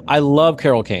don't know. I love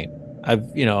Carol Kane. I've,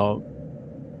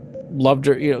 loved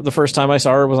her. The first time I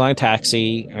saw her was on a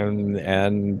Taxi and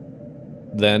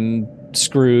then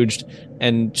Scrooged,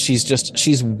 and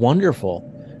she's wonderful.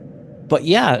 But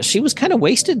yeah, she was kind of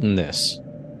wasted in this.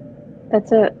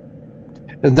 That's it.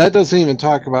 And that doesn't even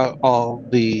talk about all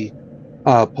the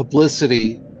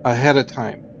publicity ahead of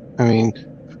time. I mean,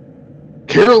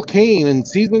 Carol Kane in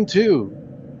season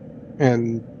 2,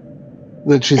 and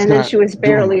then she was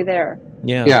barely there.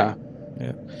 Yeah.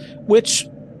 Which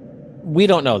we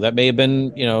don't know. That may have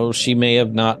been, she may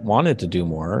have not wanted to do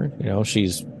more.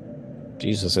 She's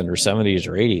Jesus in her 70s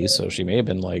or 80s, so she may have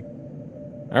been like,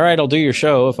 all right, I'll do your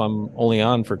show if I'm only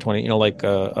on for 20, like Tig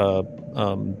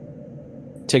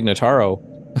Notaro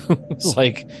It's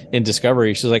like in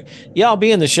Discovery, she's like, yeah, I'll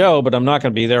be in the show, but I'm not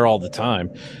going to be there all the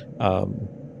time.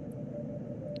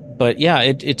 But yeah,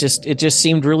 it just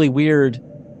seemed really weird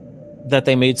that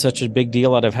they made such a big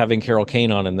deal out of having Carol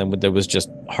Kane on, and then there was just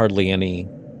hardly any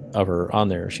of her on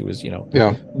there. She was,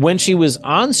 when she was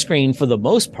on screen, for the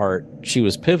most part, she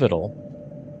was pivotal.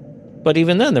 But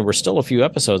even then, there were still a few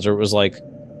episodes where it was like,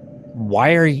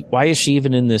 why is she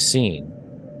even in this scene?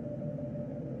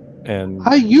 And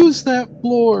I use that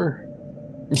floor.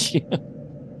 Yeah,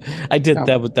 I did.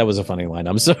 Yeah. That was a funny line.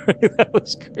 I'm sorry. That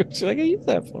was great. She's like, I use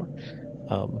that floor.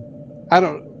 Peli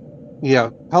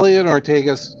and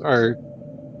Ortegas are,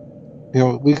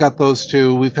 we got those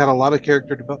two. We've had a lot of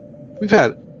character development. We've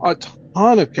had a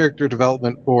ton of character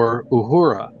development for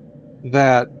Uhura.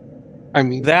 That I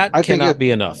cannot be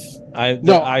enough.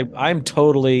 I'm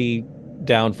totally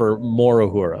down for more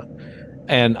Uhura.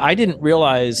 And I didn't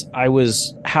realize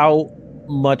how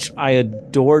much I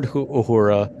adored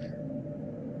Uhura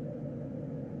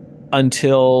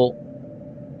until,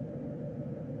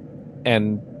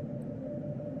 and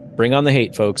bring on the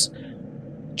hate, folks,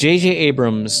 J.J.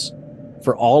 Abrams,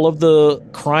 for all of the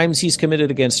crimes he's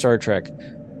committed against Star Trek,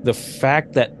 the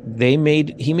fact that he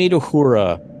made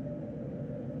Uhura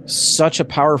such a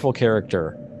powerful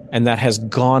character, and that has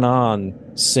gone on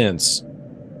since,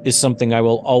 is something I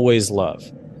will always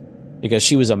love, because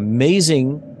she was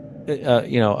amazing.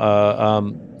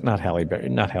 Not Halle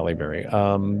Berry,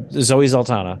 Zoe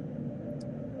Saldana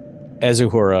as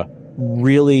Uhura,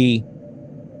 really.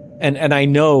 And I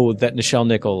know that Nichelle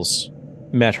Nichols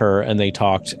met her and they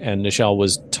talked, and Nichelle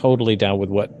was totally down with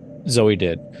what Zoe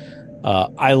did.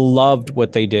 I loved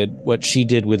what she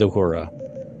did with Uhura.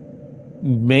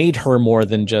 Made her more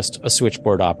than just a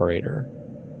switchboard operator.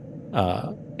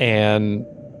 And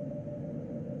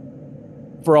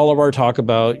for all of our talk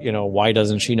about, why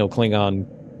doesn't she know Klingon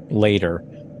later?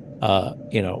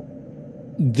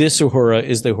 This Uhura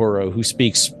is the Uhura who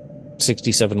speaks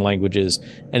 67 languages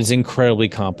and is incredibly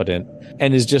competent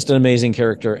and is just an amazing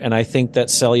character. And I think that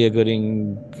Celia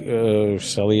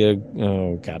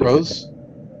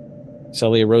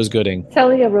Rose Gooding.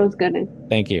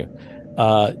 Thank you.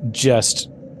 Just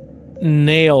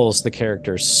nails the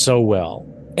character so well.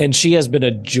 And she has been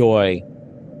a joy.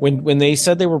 When they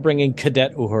said they were bringing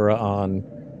Cadet Uhura on,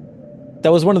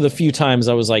 that was one of the few times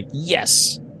I was like,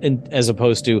 yes, and as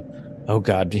opposed to, oh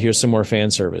God, here's some more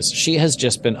fan service. She has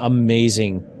just been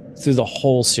amazing through the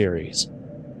whole series.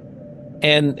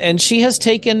 And she has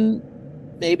taken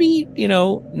maybe,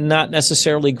 not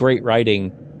necessarily great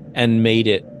writing and made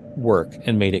it work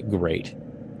and made it great.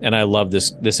 And I love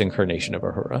this incarnation of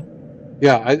Uhura.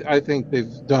 Yeah, I think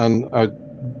they've done a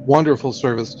wonderful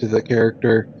service to the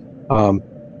character.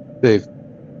 They've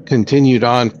continued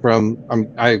on from,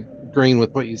 I agreeing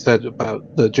with what you said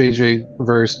about the JJ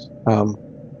verse.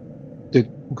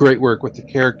 Did great work with the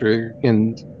character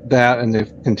in that, and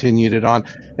they've continued it on,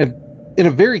 and in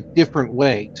a very different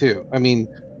way too.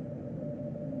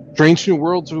 Strange New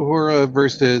Worlds Uhura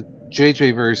versus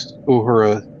JJ verse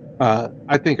Uhura,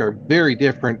 I think are very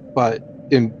different, but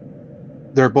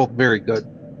they're both very good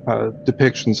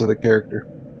depictions of the character.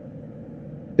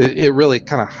 It really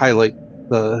kind of highlights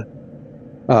the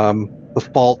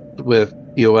fault with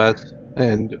EOS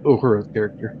and Uhura's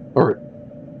character, or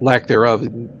lack thereof,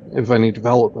 if any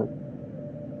development.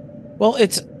 Well,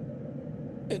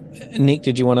 Nick,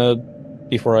 did you want to,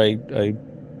 before I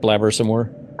blabber some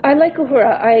more? I like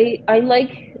Uhura. I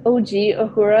like OG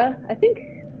Uhura. I think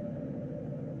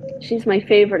she's my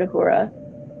favorite Uhura.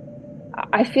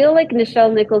 I feel like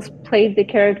Nichelle Nichols played the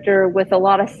character with a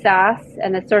lot of sass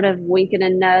and a sort of wink and a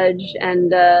nudge,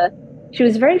 and she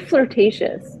was very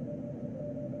flirtatious.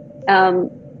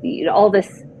 All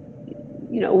this,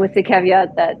 with the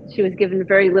caveat that she was given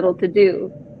very little to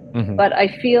do. Mm-hmm. But I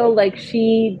feel like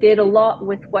she did a lot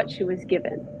with what she was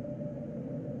given.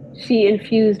 She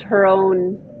infused her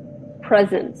own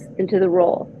presence into the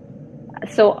role.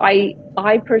 So I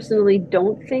personally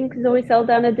don't think Zoe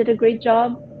Saldana did a great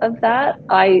job of that.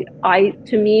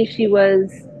 To me, she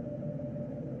was,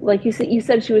 like you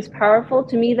said she was powerful.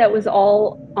 To me, that was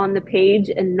all on the page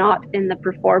and not in the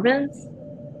performance.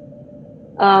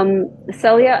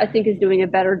 Celia, I think, is doing a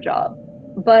better job,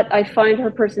 but I find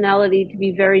her personality to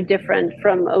be very different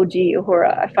from OG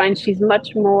Uhura. I find she's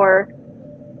much more,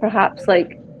 perhaps,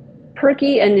 like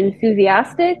perky and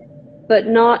enthusiastic, but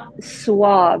not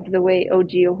suave the way OG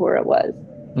Uhura was.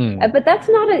 But that's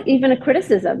not even a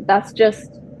criticism. That's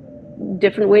just a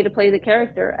different way to play the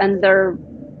character, and they're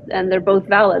both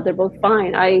valid. They're both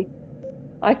fine. I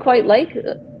quite like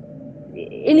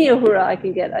any Uhura I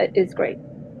can get is great.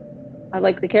 I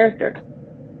like the character.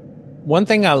 One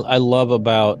thing I love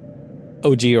about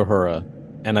O.G. Uhura,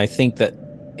 and I think that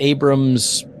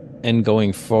Abrams and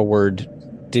going forward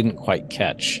didn't quite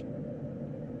catch.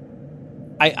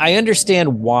 I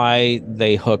understand why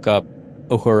they hook up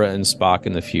Uhura and Spock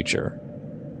in the future,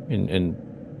 in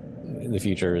the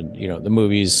future, the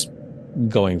movies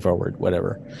going forward,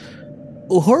 whatever.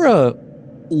 Uhura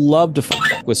loved to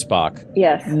fuck with Spock.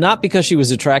 Yes. Not because she was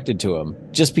attracted to him,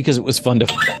 just because it was fun to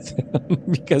fuck with him.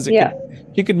 Because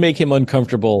you could make him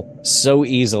uncomfortable so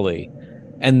easily.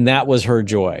 And that was her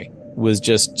joy, was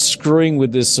just screwing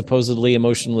with this supposedly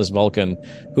emotionless Vulcan,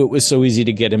 who it was so easy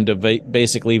to get him to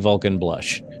basically Vulcan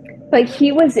blush. But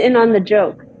he was in on the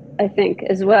joke, I think,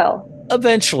 as well.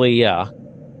 Eventually, yeah.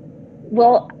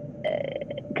 Well,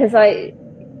 because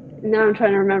now I'm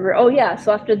trying to remember. Oh, yeah.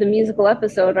 So after the musical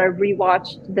episode, I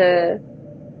rewatched the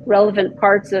relevant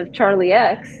parts of Charlie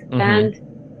X, and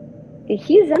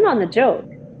he's in on the joke.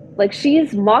 Like,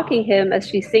 she's mocking him as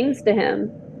she sings to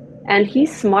him, and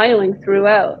he's smiling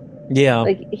throughout. Yeah.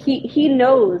 Like, he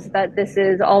knows that this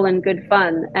is all in good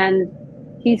fun, and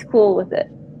he's cool with it.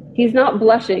 He's not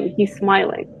blushing, he's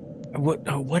smiling.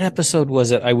 What episode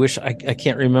was it? I wish I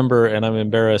can't remember, and I'm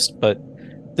embarrassed, but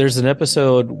there's an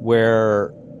episode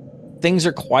where things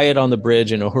are quiet on the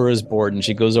bridge and Uhura's bored, and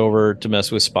she goes over to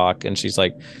mess with Spock, and she's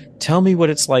like, tell me what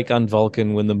it's like on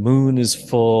Vulcan when the moon is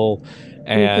full.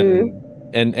 And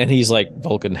and he's like,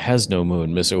 Vulcan has no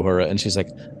moon, Miss Uhura. And she's like,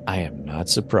 I am not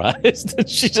surprised. And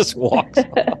she just walks off.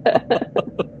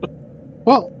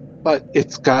 Well, but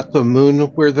it's got the moon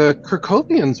where the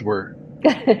Krakowians were.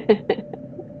 I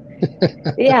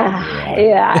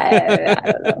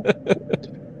don't know.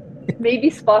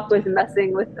 Maybe Spock was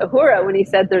messing with Uhura when he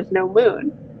said there's no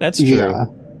moon. That's true. Yeah.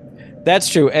 That's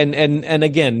true. And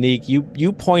again, Neek,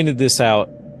 you pointed this out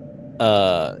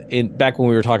in back when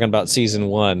we were talking about season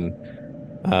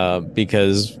 1,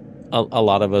 because a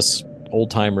lot of us old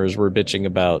timers were bitching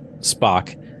about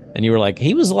Spock, and you were like,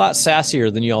 he was a lot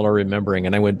sassier than y'all are remembering.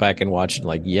 And I went back and watched and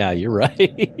like, yeah, you're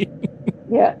right.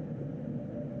 Yeah.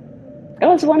 It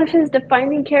was one of his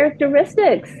defining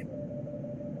characteristics.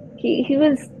 He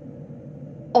was,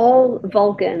 all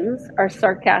Vulcans are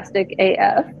sarcastic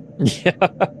AF. Yeah.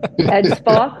 And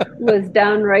Spock was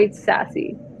downright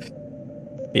sassy.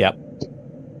 Yep.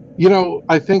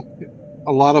 I think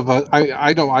a lot of us,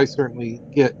 I know I certainly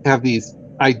have these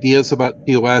ideas about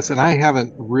TOS, and I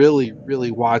haven't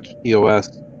really watched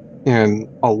TOS in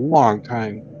a long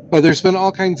time. But there's been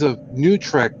all kinds of new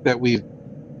Trek that we've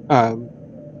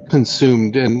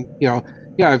consumed, and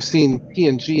I've seen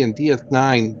TNG and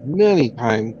DS9 many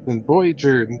times, and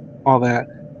Voyager and all that.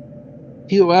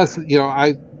 TOS,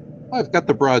 I've got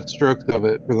the broad strokes of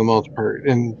it for the most part,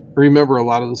 and remember a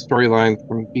lot of the storylines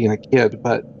from being a kid.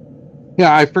 But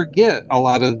I forget a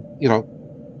lot of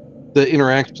the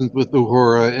interactions with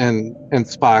Uhura and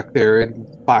Spock there, and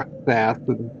Spock sass.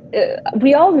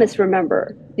 We all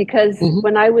misremember, because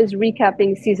when I was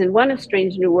recapping season 1 of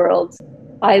Strange New Worlds,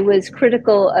 I was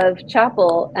critical of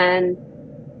Chapel, and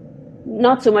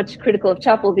not so much critical of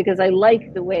Chapel because I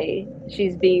like the way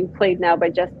she's being played now by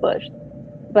Jess Bush.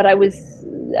 But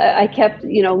I kept,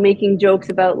 making jokes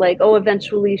about like, oh,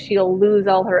 eventually she'll lose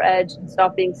all her edge and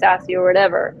stop being sassy or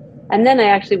whatever. And then I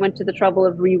actually went to the trouble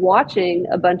of rewatching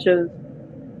a bunch of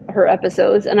her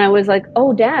episodes, and I was like,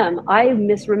 oh, damn, I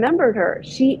misremembered her.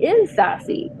 She is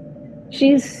sassy.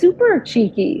 She's super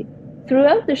cheeky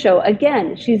throughout the show.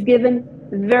 Again, she's given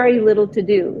very little to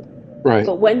do. Right.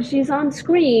 But when she's on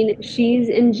screen, she's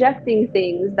injecting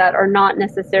things that are not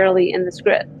necessarily in the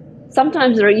script.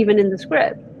 Sometimes they're even in the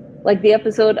script. Like the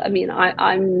episode,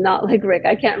 I'm not like Rick,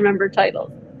 I can't remember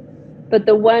titles. But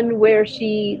the one where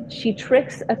she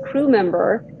tricks a crew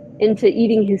member into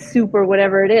eating his soup or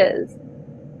whatever it is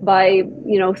by,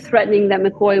 threatening that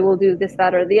McCoy will do this,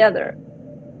 that, or the other.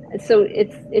 So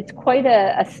it's quite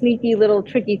a sneaky little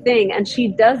tricky thing. And she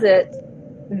does it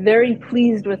very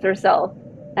pleased with herself.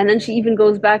 And then she even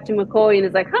goes back to McCoy and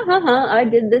is like, I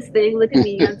did this thing. Look at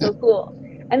me. I'm so cool.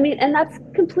 And that's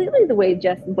completely the way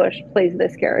Jess Bush plays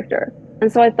this character.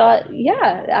 And so I thought,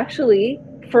 yeah, actually,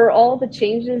 for all the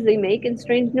changes they make in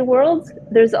Strange New Worlds,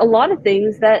 there's a lot of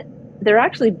things that they're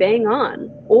actually bang on,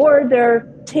 or they're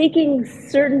taking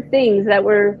certain things that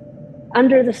were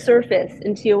under the surface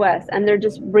in TOS and they're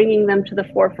just bringing them to the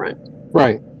forefront.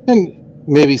 Right. And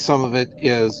maybe some of it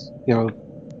is,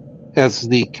 as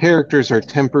the characters are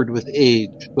tempered with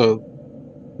age, so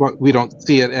we don't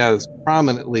see it as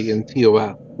prominently in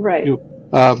TOS. Right.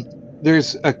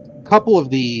 There's a couple of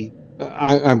the,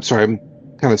 I'm sorry, I'm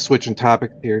kind of switching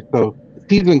topics here. So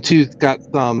season 2's got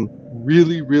some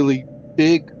really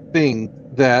big things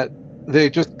that they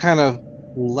just kind of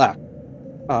left.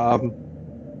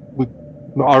 We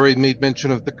already made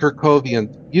mention of the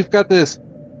Kirkovians. You've got this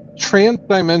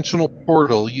trans-dimensional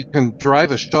portal you can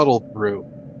drive a shuttle through,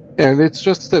 and it's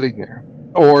just sitting there.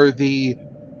 Or the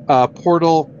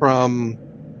portal from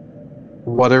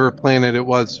whatever planet it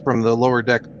was from the Lower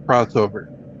Deck crossover.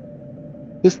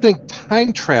 This thing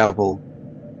time traveled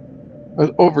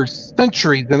over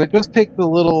centuries, and it just takes a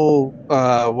little,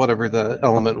 whatever the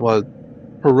element was,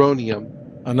 polonium.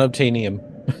 Unobtainium.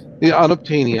 Yeah,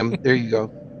 unobtainium. There you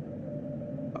go.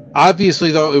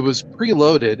 Obviously, though, it was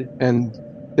preloaded, and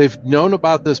they've known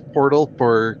about this portal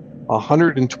for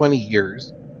 120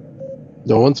 years.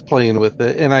 No one's playing with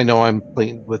it, and I know I'm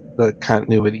playing with the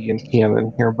continuity and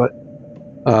canon here, but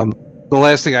the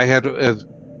last thing I had is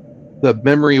the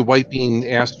memory wiping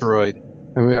asteroid.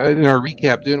 I mean, in our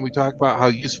recap, didn't we talk about how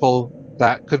useful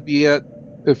that could be if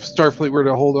Starfleet were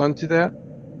to hold on to that?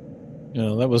 You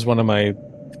know, that was one of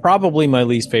probably my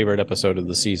least favorite episode of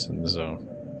the season. So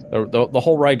the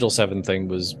whole Rigel 7 thing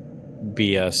was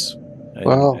BS.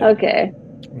 Well, okay.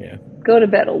 Yeah. Go to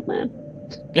bed, old man.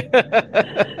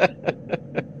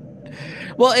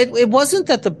 Well, it wasn't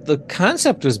that the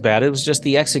concept was bad. It was just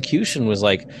the execution was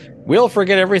like, we'll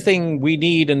forget everything we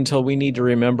need until we need to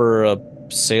remember a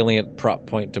salient prop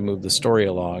point to move the story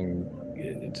along.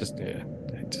 I just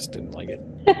didn't like it.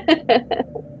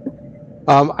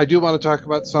 I do want to talk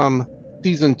about some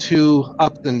season 2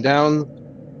 ups and downs,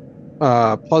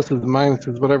 pluses and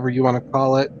minuses, whatever you want to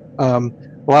call it. A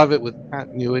lot of it with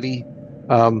continuity.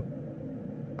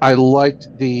 I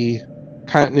liked the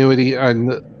continuity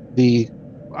and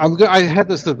I had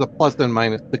this as a plus and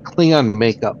minus, the Klingon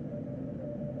makeup.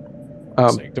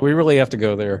 Do we really have to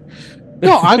go there?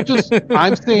 No,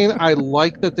 I'm saying I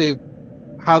like that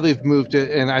how they've moved it,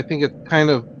 and I think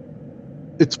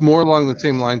it's more along the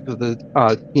same lines of the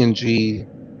TNG,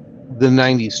 the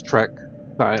 90s Trek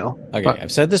style. Okay,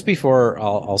 I've said this before,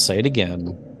 I'll say it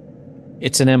again.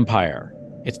 It's an empire.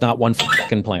 It's not one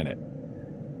fucking planet.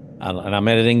 And I'm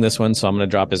editing this one, so I'm going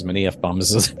to drop as many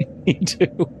F-bombs as I need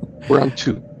to. We're on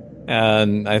 2.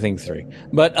 And I think 3.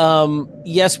 But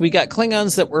yes, we got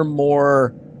Klingons that were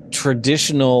more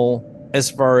traditional as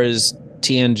far as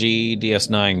TNG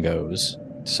DS9 goes.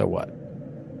 So what?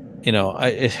 You know,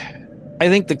 I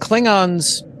think the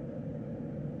Klingons,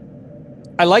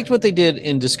 I liked what they did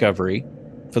in Discovery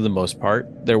for the most part.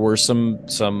 There were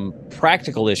some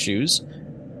practical issues.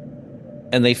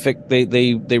 And they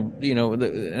you know,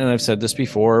 and I've said this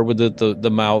before with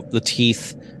the mouth, the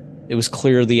teeth. It was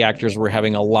clear the actors were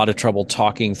having a lot of trouble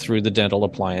talking through the dental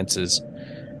appliances.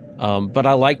 But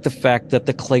I like the fact that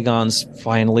the Klingons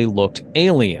finally looked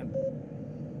alien.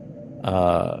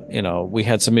 You know, we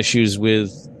had some issues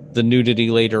with the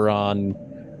nudity later on,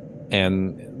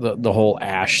 and the whole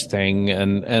Ash thing,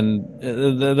 and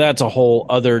that's a whole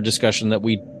other discussion that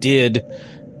we did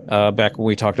back when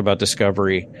we talked about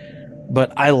Discovery.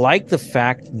 But I like the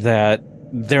fact that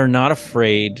they're not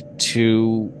afraid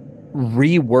to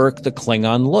rework the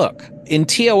Klingon look. In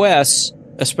TOS,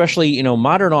 especially, you know,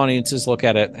 modern audiences look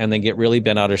at it and they get really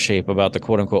bent out of shape about the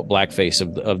quote-unquote blackface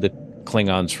of the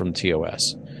Klingons from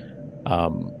TOS.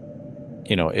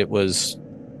 You know, it was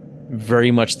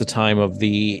very much the time of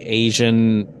the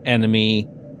Asian enemy,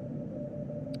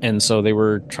 and so they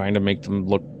were trying to make them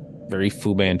look very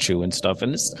Fu Manchu and stuff.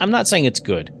 And I'm not saying it's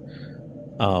good.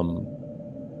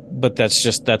 But that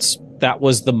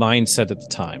was the mindset at the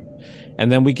time.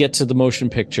 And then we get to the motion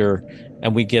picture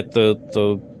and we get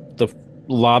the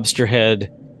lobster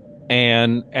head.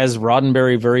 And as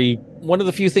Roddenberry, one of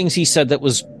the few things he said that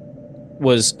was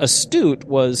astute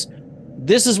was,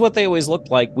 this is what they always looked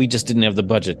like. We just didn't have the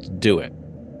budget to do it.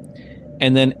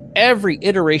 And then every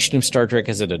iteration of Star Trek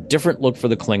has had a different look for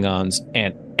the Klingons.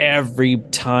 And every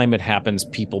time it happens,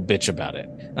 people bitch about it.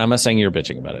 And I'm not saying you're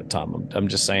bitching about it, Tom. I'm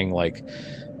just saying, like,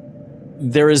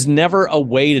 there is never a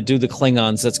way to do the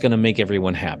Klingons that's going to make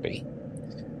everyone happy.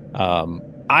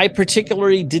 I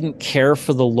particularly didn't care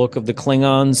for the look of the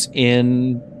Klingons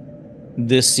in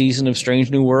this season of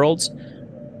Strange New Worlds,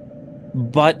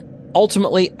 but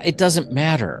ultimately it doesn't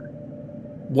matter.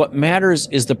 What matters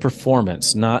is the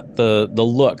performance, not the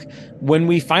look. When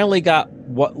we finally got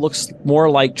what looks more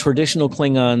like traditional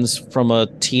Klingons from a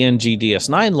TNG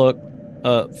DS9 look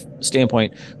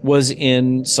standpoint was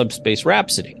in Subspace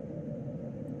Rhapsody,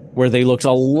 where they looked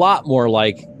a lot more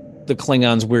like the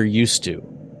Klingons we're used to.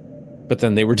 But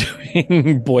then they were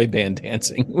doing boy band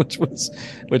dancing, which was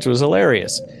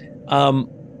hilarious.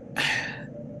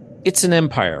 It's an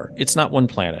empire. It's not one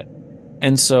planet.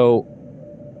 And so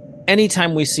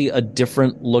anytime we see a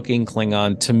different looking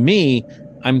Klingon, to me,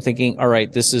 I'm thinking, all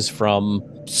right, this is from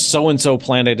so-and-so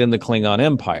planet in the Klingon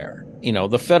Empire.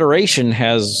 the Federation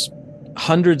has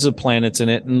hundreds of planets in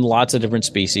it and lots of different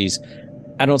species.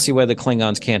 I don't see why the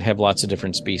Klingons can't have lots of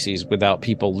different species without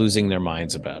people losing their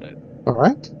minds about it. All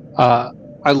right.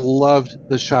 I loved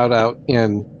the shout out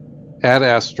in Ad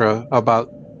Astra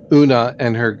about Una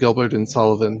and her Gilbert and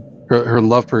Sullivan, her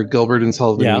love for Gilbert and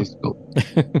Sullivan musical.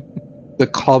 The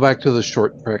callback to the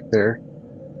short trek there.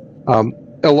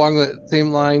 Along the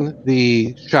same line,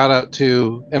 the shout out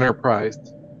to Enterprise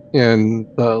in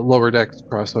the Lower Decks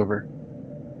crossover.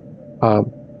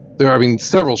 There are,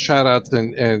 several shout outs,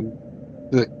 and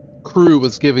the crew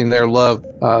was giving their love,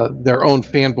 their own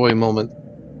fanboy moment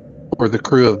for the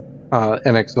crew of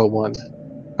NX-01.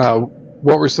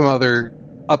 What were some other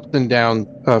ups and downs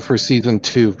for season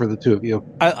 2 for the two of you?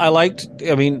 I liked,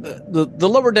 the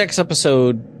Lower Decks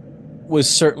episode was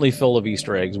certainly full of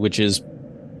Easter eggs, which is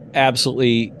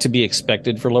absolutely to be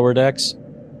expected for Lower Decks.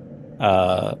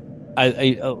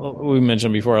 We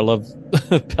mentioned before, I love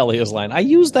Pelia's line, "I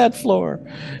used that floor."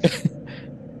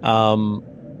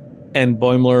 And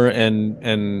Boimler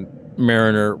and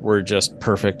Mariner were just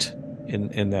perfect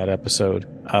in that episode.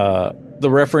 The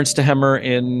reference to Hemmer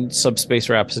in Subspace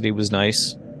Rhapsody was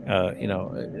nice.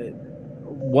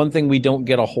 One thing we don't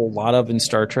get a whole lot of in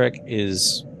Star Trek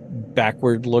is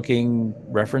backward-looking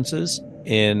references.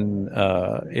 In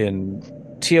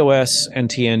TOS and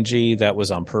TNG, that was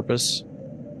on purpose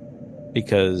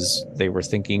because they were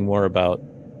thinking more about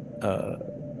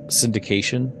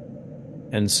syndication,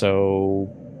 and so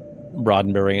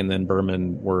Roddenberry and then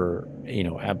Berman were,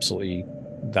 absolutely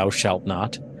thou shalt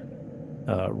not.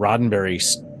 Roddenberry,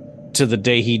 to the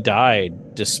day he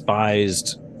died,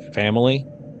 despised family.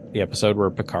 The episode where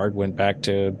Picard went back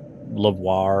to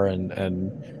Lavoir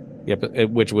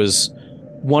which was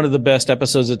one of the best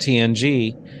episodes of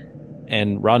TNG,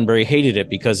 and Roddenberry hated it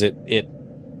because it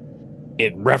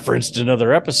referenced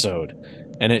another episode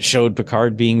and it showed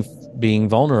Picard being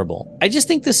vulnerable. I just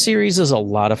think this series is a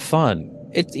lot of fun.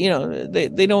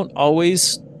 They don't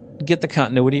always get the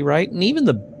continuity right, and even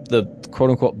the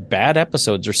quote unquote bad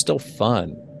episodes are still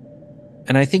fun.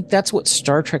 And I think that's what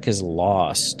Star Trek has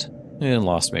lost. And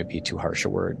lost may be too harsh a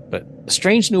word, but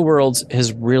Strange New Worlds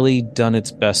has really done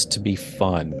its best to be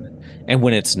fun. And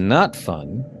when it's not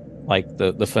fun, like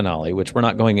the finale, which we're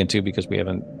not going into because we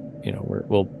haven't,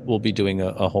 we'll be doing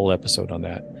a whole episode on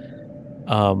that.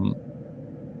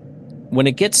 When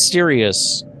it gets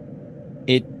serious,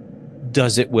 it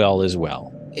does it well as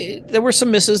well. There were some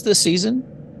misses this season.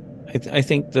 I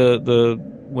think the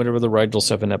whatever the Rigel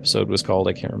 7 episode was called,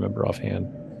 I can't remember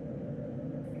offhand.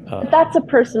 That's a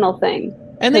personal thing.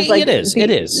 And it is.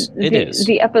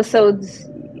 The episodes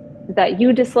that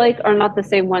you dislike are not the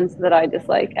same ones that I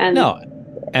dislike. And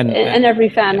and every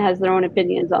fan has their own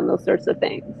opinions on those sorts of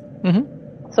things.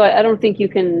 Mm-hmm. So I don't think you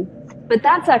can. But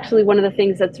that's actually one of the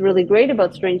things that's really great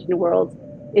about Strange New Worlds,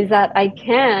 is that I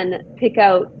can pick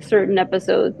out certain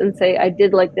episodes and say, I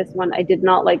did like this one, I did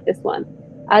not like this one,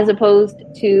 as opposed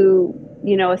to,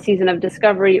 a season of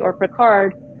Discovery or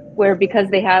Picard, where because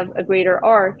they have a greater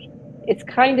arc, it's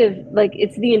kind of like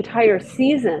it's the entire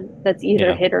season that's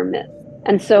either hit or miss.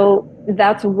 And so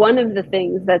that's one of the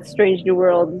things that Strange New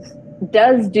Worlds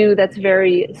does do that's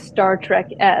very Star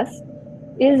Trek-esque,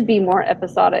 is be more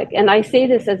episodic. And I say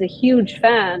this as a huge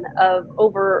fan of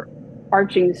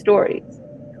overarching stories.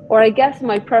 Or I guess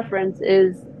my preference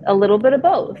is a little bit of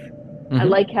both. Mm-hmm. I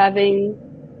like having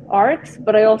arcs,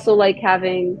 but I also like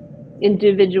having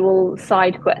individual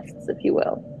side quests, if you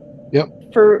will.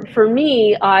 Yep. For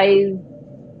me, I've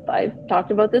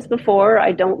talked about this before.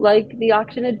 I don't like the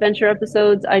action adventure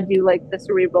episodes. I do like the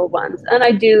cerebral ones. And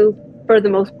I do, for the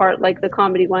most part, like the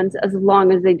comedy ones, as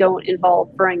long as they don't involve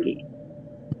Ferengi.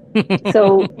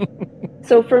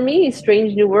 So for me,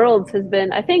 Strange New Worlds has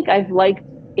been, I think I've liked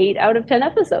 8 out of 10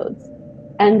 episodes.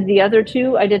 And the other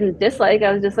 2 I didn't dislike.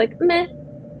 I was just like, meh.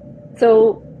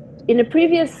 So in a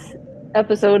previous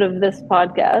episode of this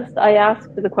podcast, I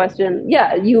asked the question,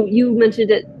 you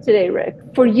mentioned it today, Rick.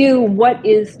 For you, what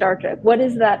is Star Trek? What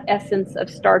is that essence of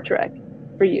Star Trek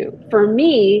for you? For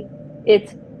me,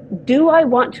 it's, do I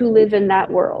want to live in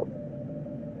that world?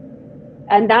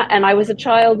 And I was a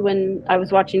child when I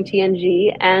was watching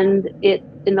TNG, and it,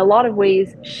 in a lot of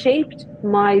ways, shaped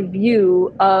my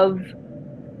view of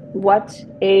what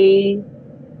a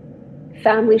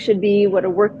family should be, what a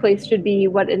workplace should be,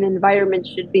 what an environment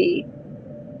should be.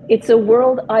 It's a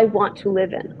world I want to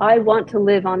live in. I want to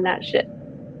live on that ship.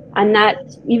 And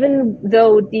that, even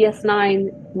though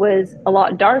DS9 was a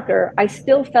lot darker, I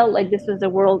still felt like this was a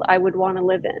world I would want to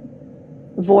live in.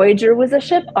 Voyager was a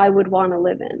ship I would want to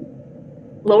live in.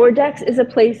 Lower Decks is a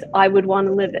place I would want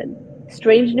to live in.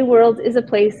 Strange New Worlds is a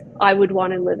place I would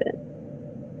want to live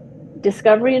in.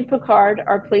 Discovery and Picard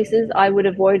are places I would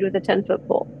avoid with a 10-foot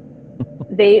pole.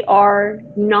 They are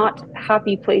not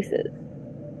happy places.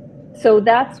 So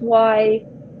that's why,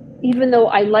 even though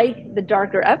I like the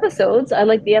darker episodes, I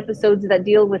like the episodes that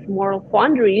deal with moral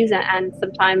quandaries and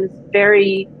sometimes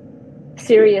very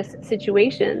serious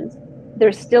situations,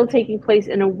 they're still taking place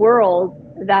in a world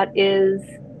that is,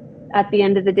 at the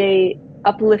end of the day,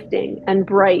 uplifting and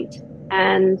bright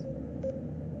and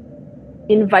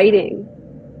inviting.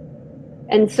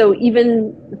 And so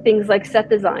even things like set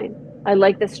design, I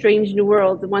like that Strange New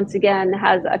Worlds, once again,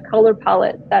 has a color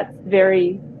palette that's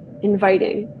very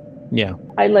inviting. Yeah.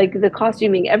 I like the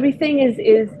costuming. Everything is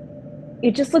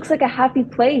it just looks like a happy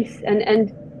place.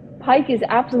 And Pike is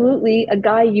absolutely a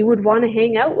guy you would want to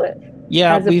hang out with.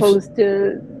 Yeah. As opposed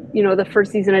to, the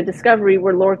first season of Discovery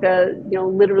where Lorca,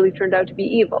 literally turned out to be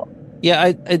evil.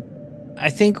 Yeah, I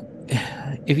think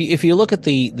if you look at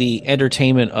the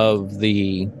entertainment of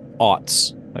the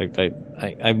aughts,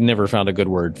 I've never found a good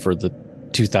word for the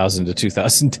 2000 to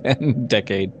 2010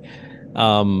 decade.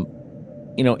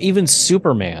 Even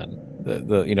Superman,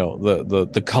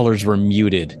 the colors were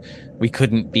muted. We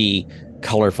couldn't be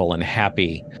colorful and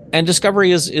happy. And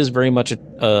Discovery is very much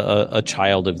a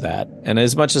child of that. And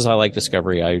as much as I like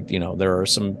Discovery, there are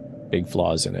some big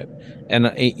flaws in it.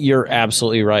 And you're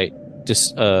absolutely right.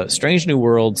 Just Strange New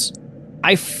Worlds,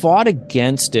 I fought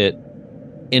against it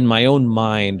in my own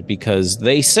mind because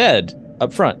they said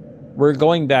up front, we're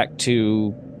going back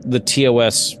to the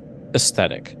TOS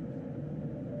aesthetic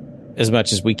as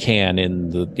much as we can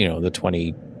in the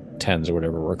 2010s or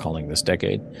whatever we're calling this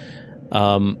decade.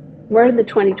 We're in the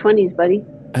 2020s, buddy.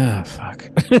 Oh, fuck.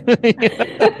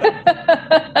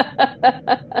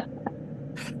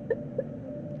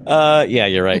 Yeah,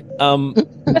 you're right.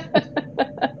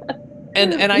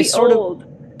 And I sort old.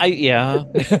 yeah.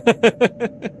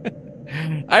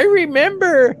 I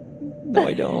remember. No,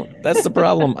 I don't. That's the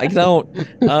problem. I don't.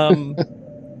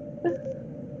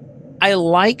 I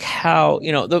like how,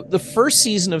 the first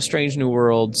season of Strange New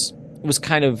Worlds was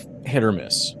kind of hit or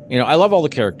miss. I love all the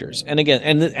characters. And again,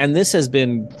 and this has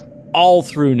been all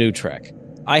through New Trek.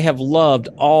 I have loved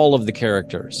all of the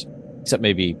characters, except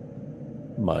maybe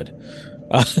Mud.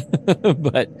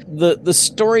 But the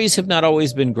stories have not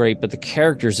always been great, but the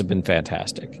characters have been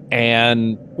fantastic.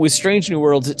 And with Strange New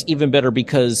Worlds, it's even better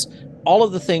because all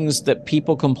of the things that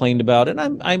people complained about,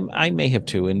 and I may have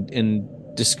too in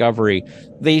Discovery,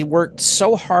 they worked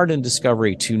so hard in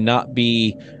Discovery to not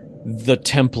be the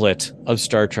template of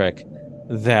Star Trek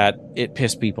that it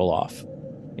pissed people off.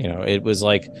 It was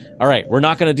like, all right, we're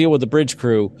not going to deal with the bridge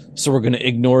crew, so we're going to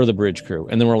ignore the bridge crew.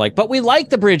 And then we're like, but we like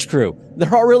the bridge crew.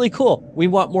 They're all really cool. We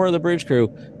want more of the bridge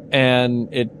crew.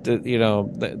 And it did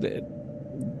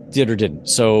or didn't.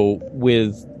 So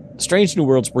with Strange New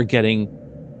Worlds, we're getting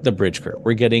the bridge crew.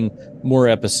 We're getting more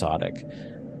episodic.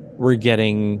 We're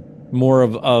getting more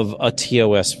of a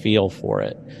TOS feel for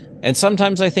it. And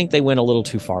sometimes I think they went a little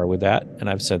too far with that. And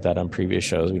I've said that on previous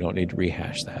shows. We don't need to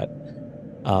rehash that.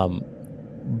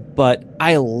 But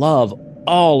I love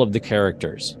all of the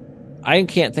characters. I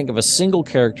can't think of a single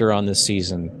character on this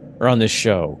season or on this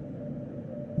show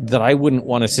that I wouldn't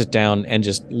want to sit down and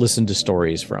just listen to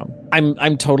stories from.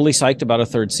 I'm totally psyched about a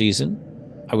third season.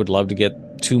 I would love to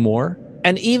get 2 more.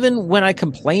 And even when I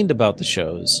complained about the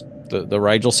shows, the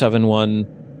Rigel 7 one,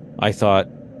 I thought,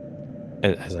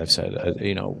 as I've said,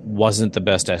 wasn't the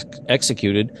best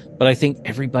executed, but I think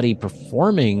everybody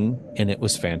performing in it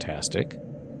was fantastic.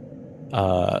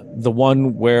 The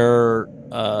one where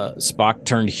Spock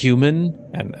turned human,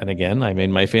 and again, I made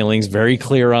my feelings very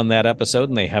clear on that episode,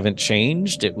 and they haven't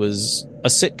changed. It was a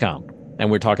sitcom, and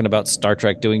we're talking about Star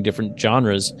Trek doing different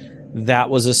genres. That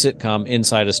was a sitcom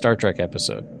inside a Star Trek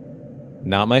episode.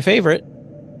 Not my favorite,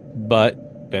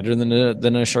 but better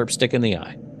than a sharp stick in the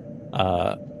eye.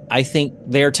 I think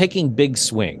they are taking big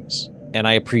swings, and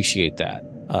I appreciate that.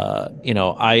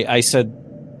 I said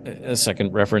a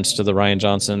second reference to the Rian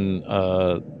Johnson,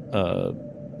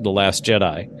 The Last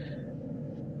Jedi.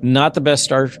 Not the best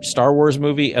Star Wars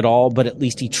movie at all, but at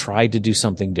least he tried to do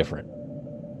something different.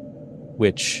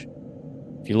 Which,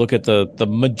 if you look at the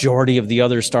majority of the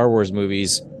other Star Wars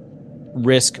movies,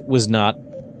 risk was not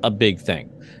a big thing.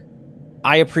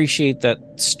 I appreciate that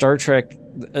Star Trek,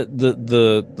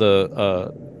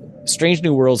 the Strange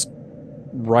New Worlds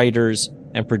writers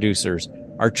and producers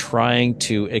are trying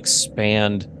to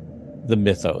expand the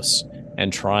mythos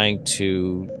and trying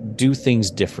to do things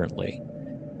differently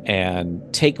and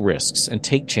take risks and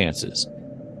take chances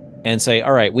and say,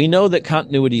 all right, we know that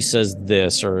continuity says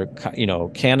this, or,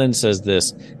 canon says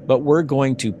this, but we're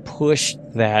going to push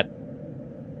that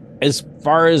as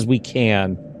far as we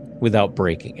can without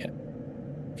breaking it.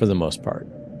 for the most part.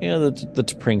 You know, the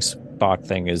T'Pring Spock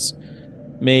thing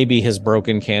has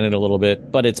broken canon a little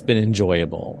bit, but it's been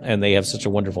enjoyable, and they have such a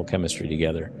wonderful chemistry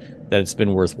together that it's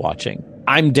been worth watching.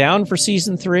 I'm down for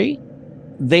season 3.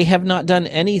 They have not done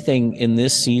anything in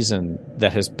this season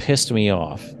that has pissed me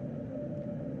off.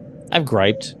 I've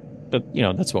griped, but you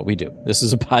know, that's what we do. This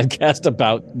is a podcast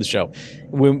about the show.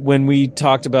 When we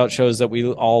talked about shows that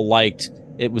we all liked,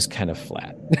 it was kind of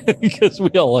flat because we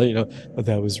all, you know, oh,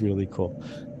 that was really cool.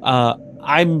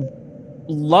 I'm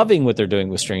loving what they're doing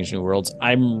with Strange New Worlds.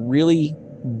 I'm really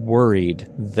worried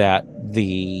that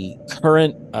the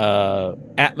current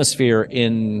atmosphere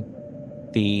in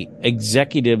the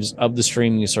executives of the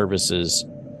streaming services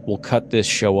will cut this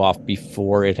show off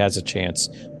before it has a chance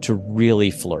to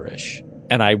really flourish.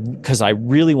 And because I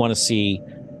really want to see,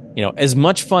 you know, as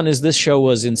much fun as this show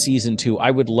was in season 2, I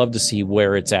would love to see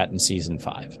where it's at in season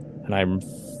 5. And I'm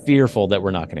fearful that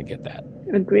we're not going to get that.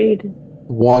 Agreed.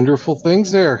 Wonderful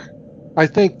things there. I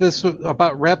think this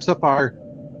about wraps up our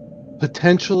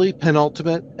potentially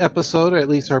penultimate episode, or at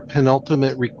least our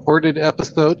penultimate recorded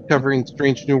episode covering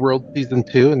Strange New World Season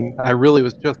 2. And I really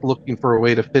was just looking for a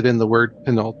way to fit in the word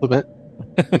penultimate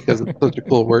because it's such a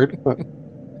cool word.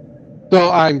 So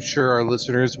I'm sure our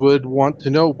listeners would want to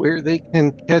know where they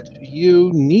can catch you,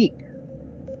 Neek.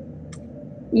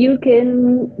 You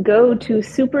can go to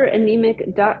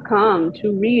superanemic.com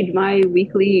to read my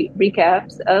weekly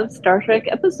recaps of Star Trek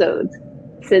episodes.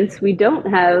 Since we don't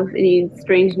have any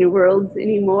Strange New Worlds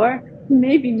anymore,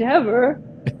 maybe never,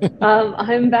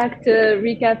 I'm back to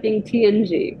recapping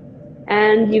TNG.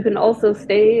 And you can also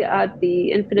stay at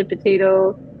the Infinite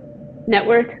Potato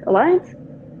Network Alliance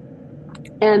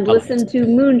and listen to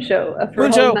Moon Show, a For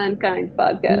All Mankind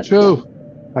podcast. Moon Show.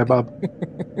 Hi, Bob.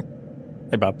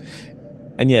 Hey, Bob.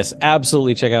 And yes,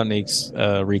 absolutely check out Neek's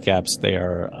recaps. They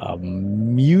are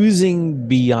amusing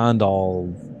beyond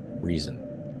all reason.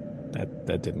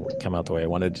 That didn't come out the way I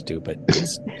wanted it to, but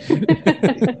yes.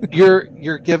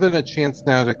 You're given a chance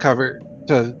now to come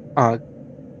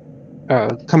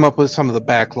up with some of the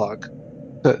backlog,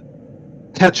 to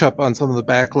catch up on some of the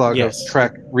backlog of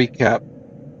Trek recap.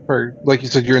 For, like you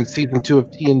said, you're in season 2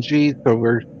 of TNG, so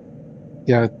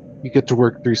you get to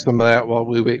work through some of that while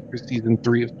we wait for season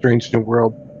 3 of Strange New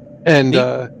World. And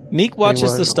Neek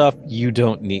watches the stuff you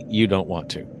don't want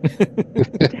to.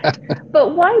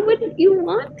 But why wouldn't you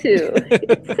want to?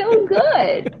 It's so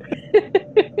good.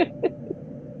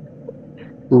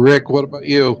 Rick, what about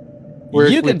you? Where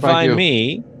you can find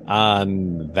me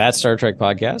on That Star Trek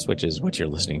Podcast, which is what you're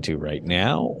listening to right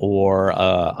now, or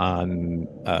on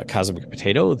Cosmic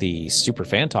Potato, the Super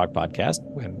Fan Talk podcast.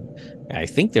 And I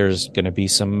think there's going to be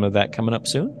some of that coming up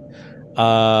soon.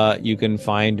 You can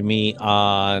find me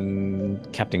on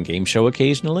Captain Game Show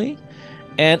occasionally,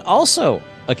 and also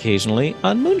occasionally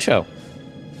on Moon Show.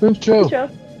 Moon Show.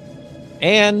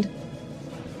 And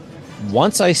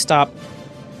once I stop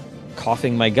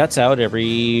coughing my guts out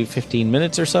every 15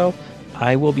 minutes or so,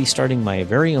 I will be starting my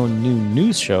very own new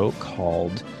news show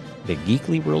called The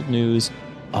Geekly World News,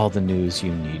 all the news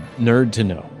you need nerd to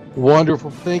know. Wonderful.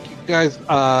 Thank you, guys.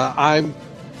 I'm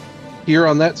here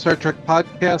on That Star Trek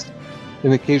Podcast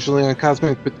and occasionally on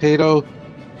Cosmic Potato.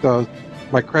 So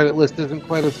my credit list isn't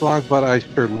quite as long, but I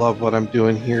sure love what I'm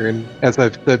doing here. And as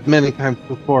I've said many times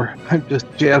before, I'm just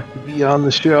jazzed to be on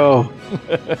the show.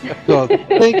 So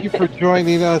thank you for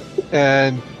joining us,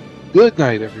 and good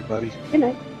night, everybody. Good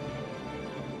night.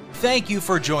 Thank you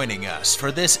for joining us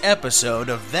for this episode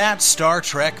of That Star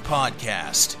Trek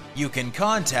Podcast. You can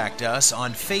contact us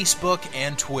on Facebook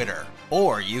and Twitter,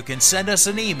 or you can send us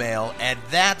an email at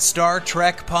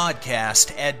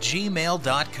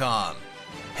thatstartrekpodcast@gmail.com.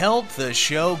 Help the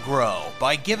show grow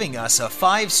by giving us a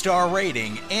 5-star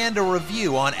rating and a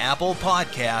review on Apple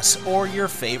Podcasts or your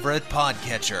favorite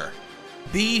podcatcher.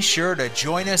 Be sure to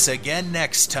join us again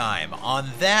next time on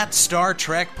That Star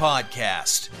Trek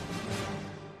Podcast.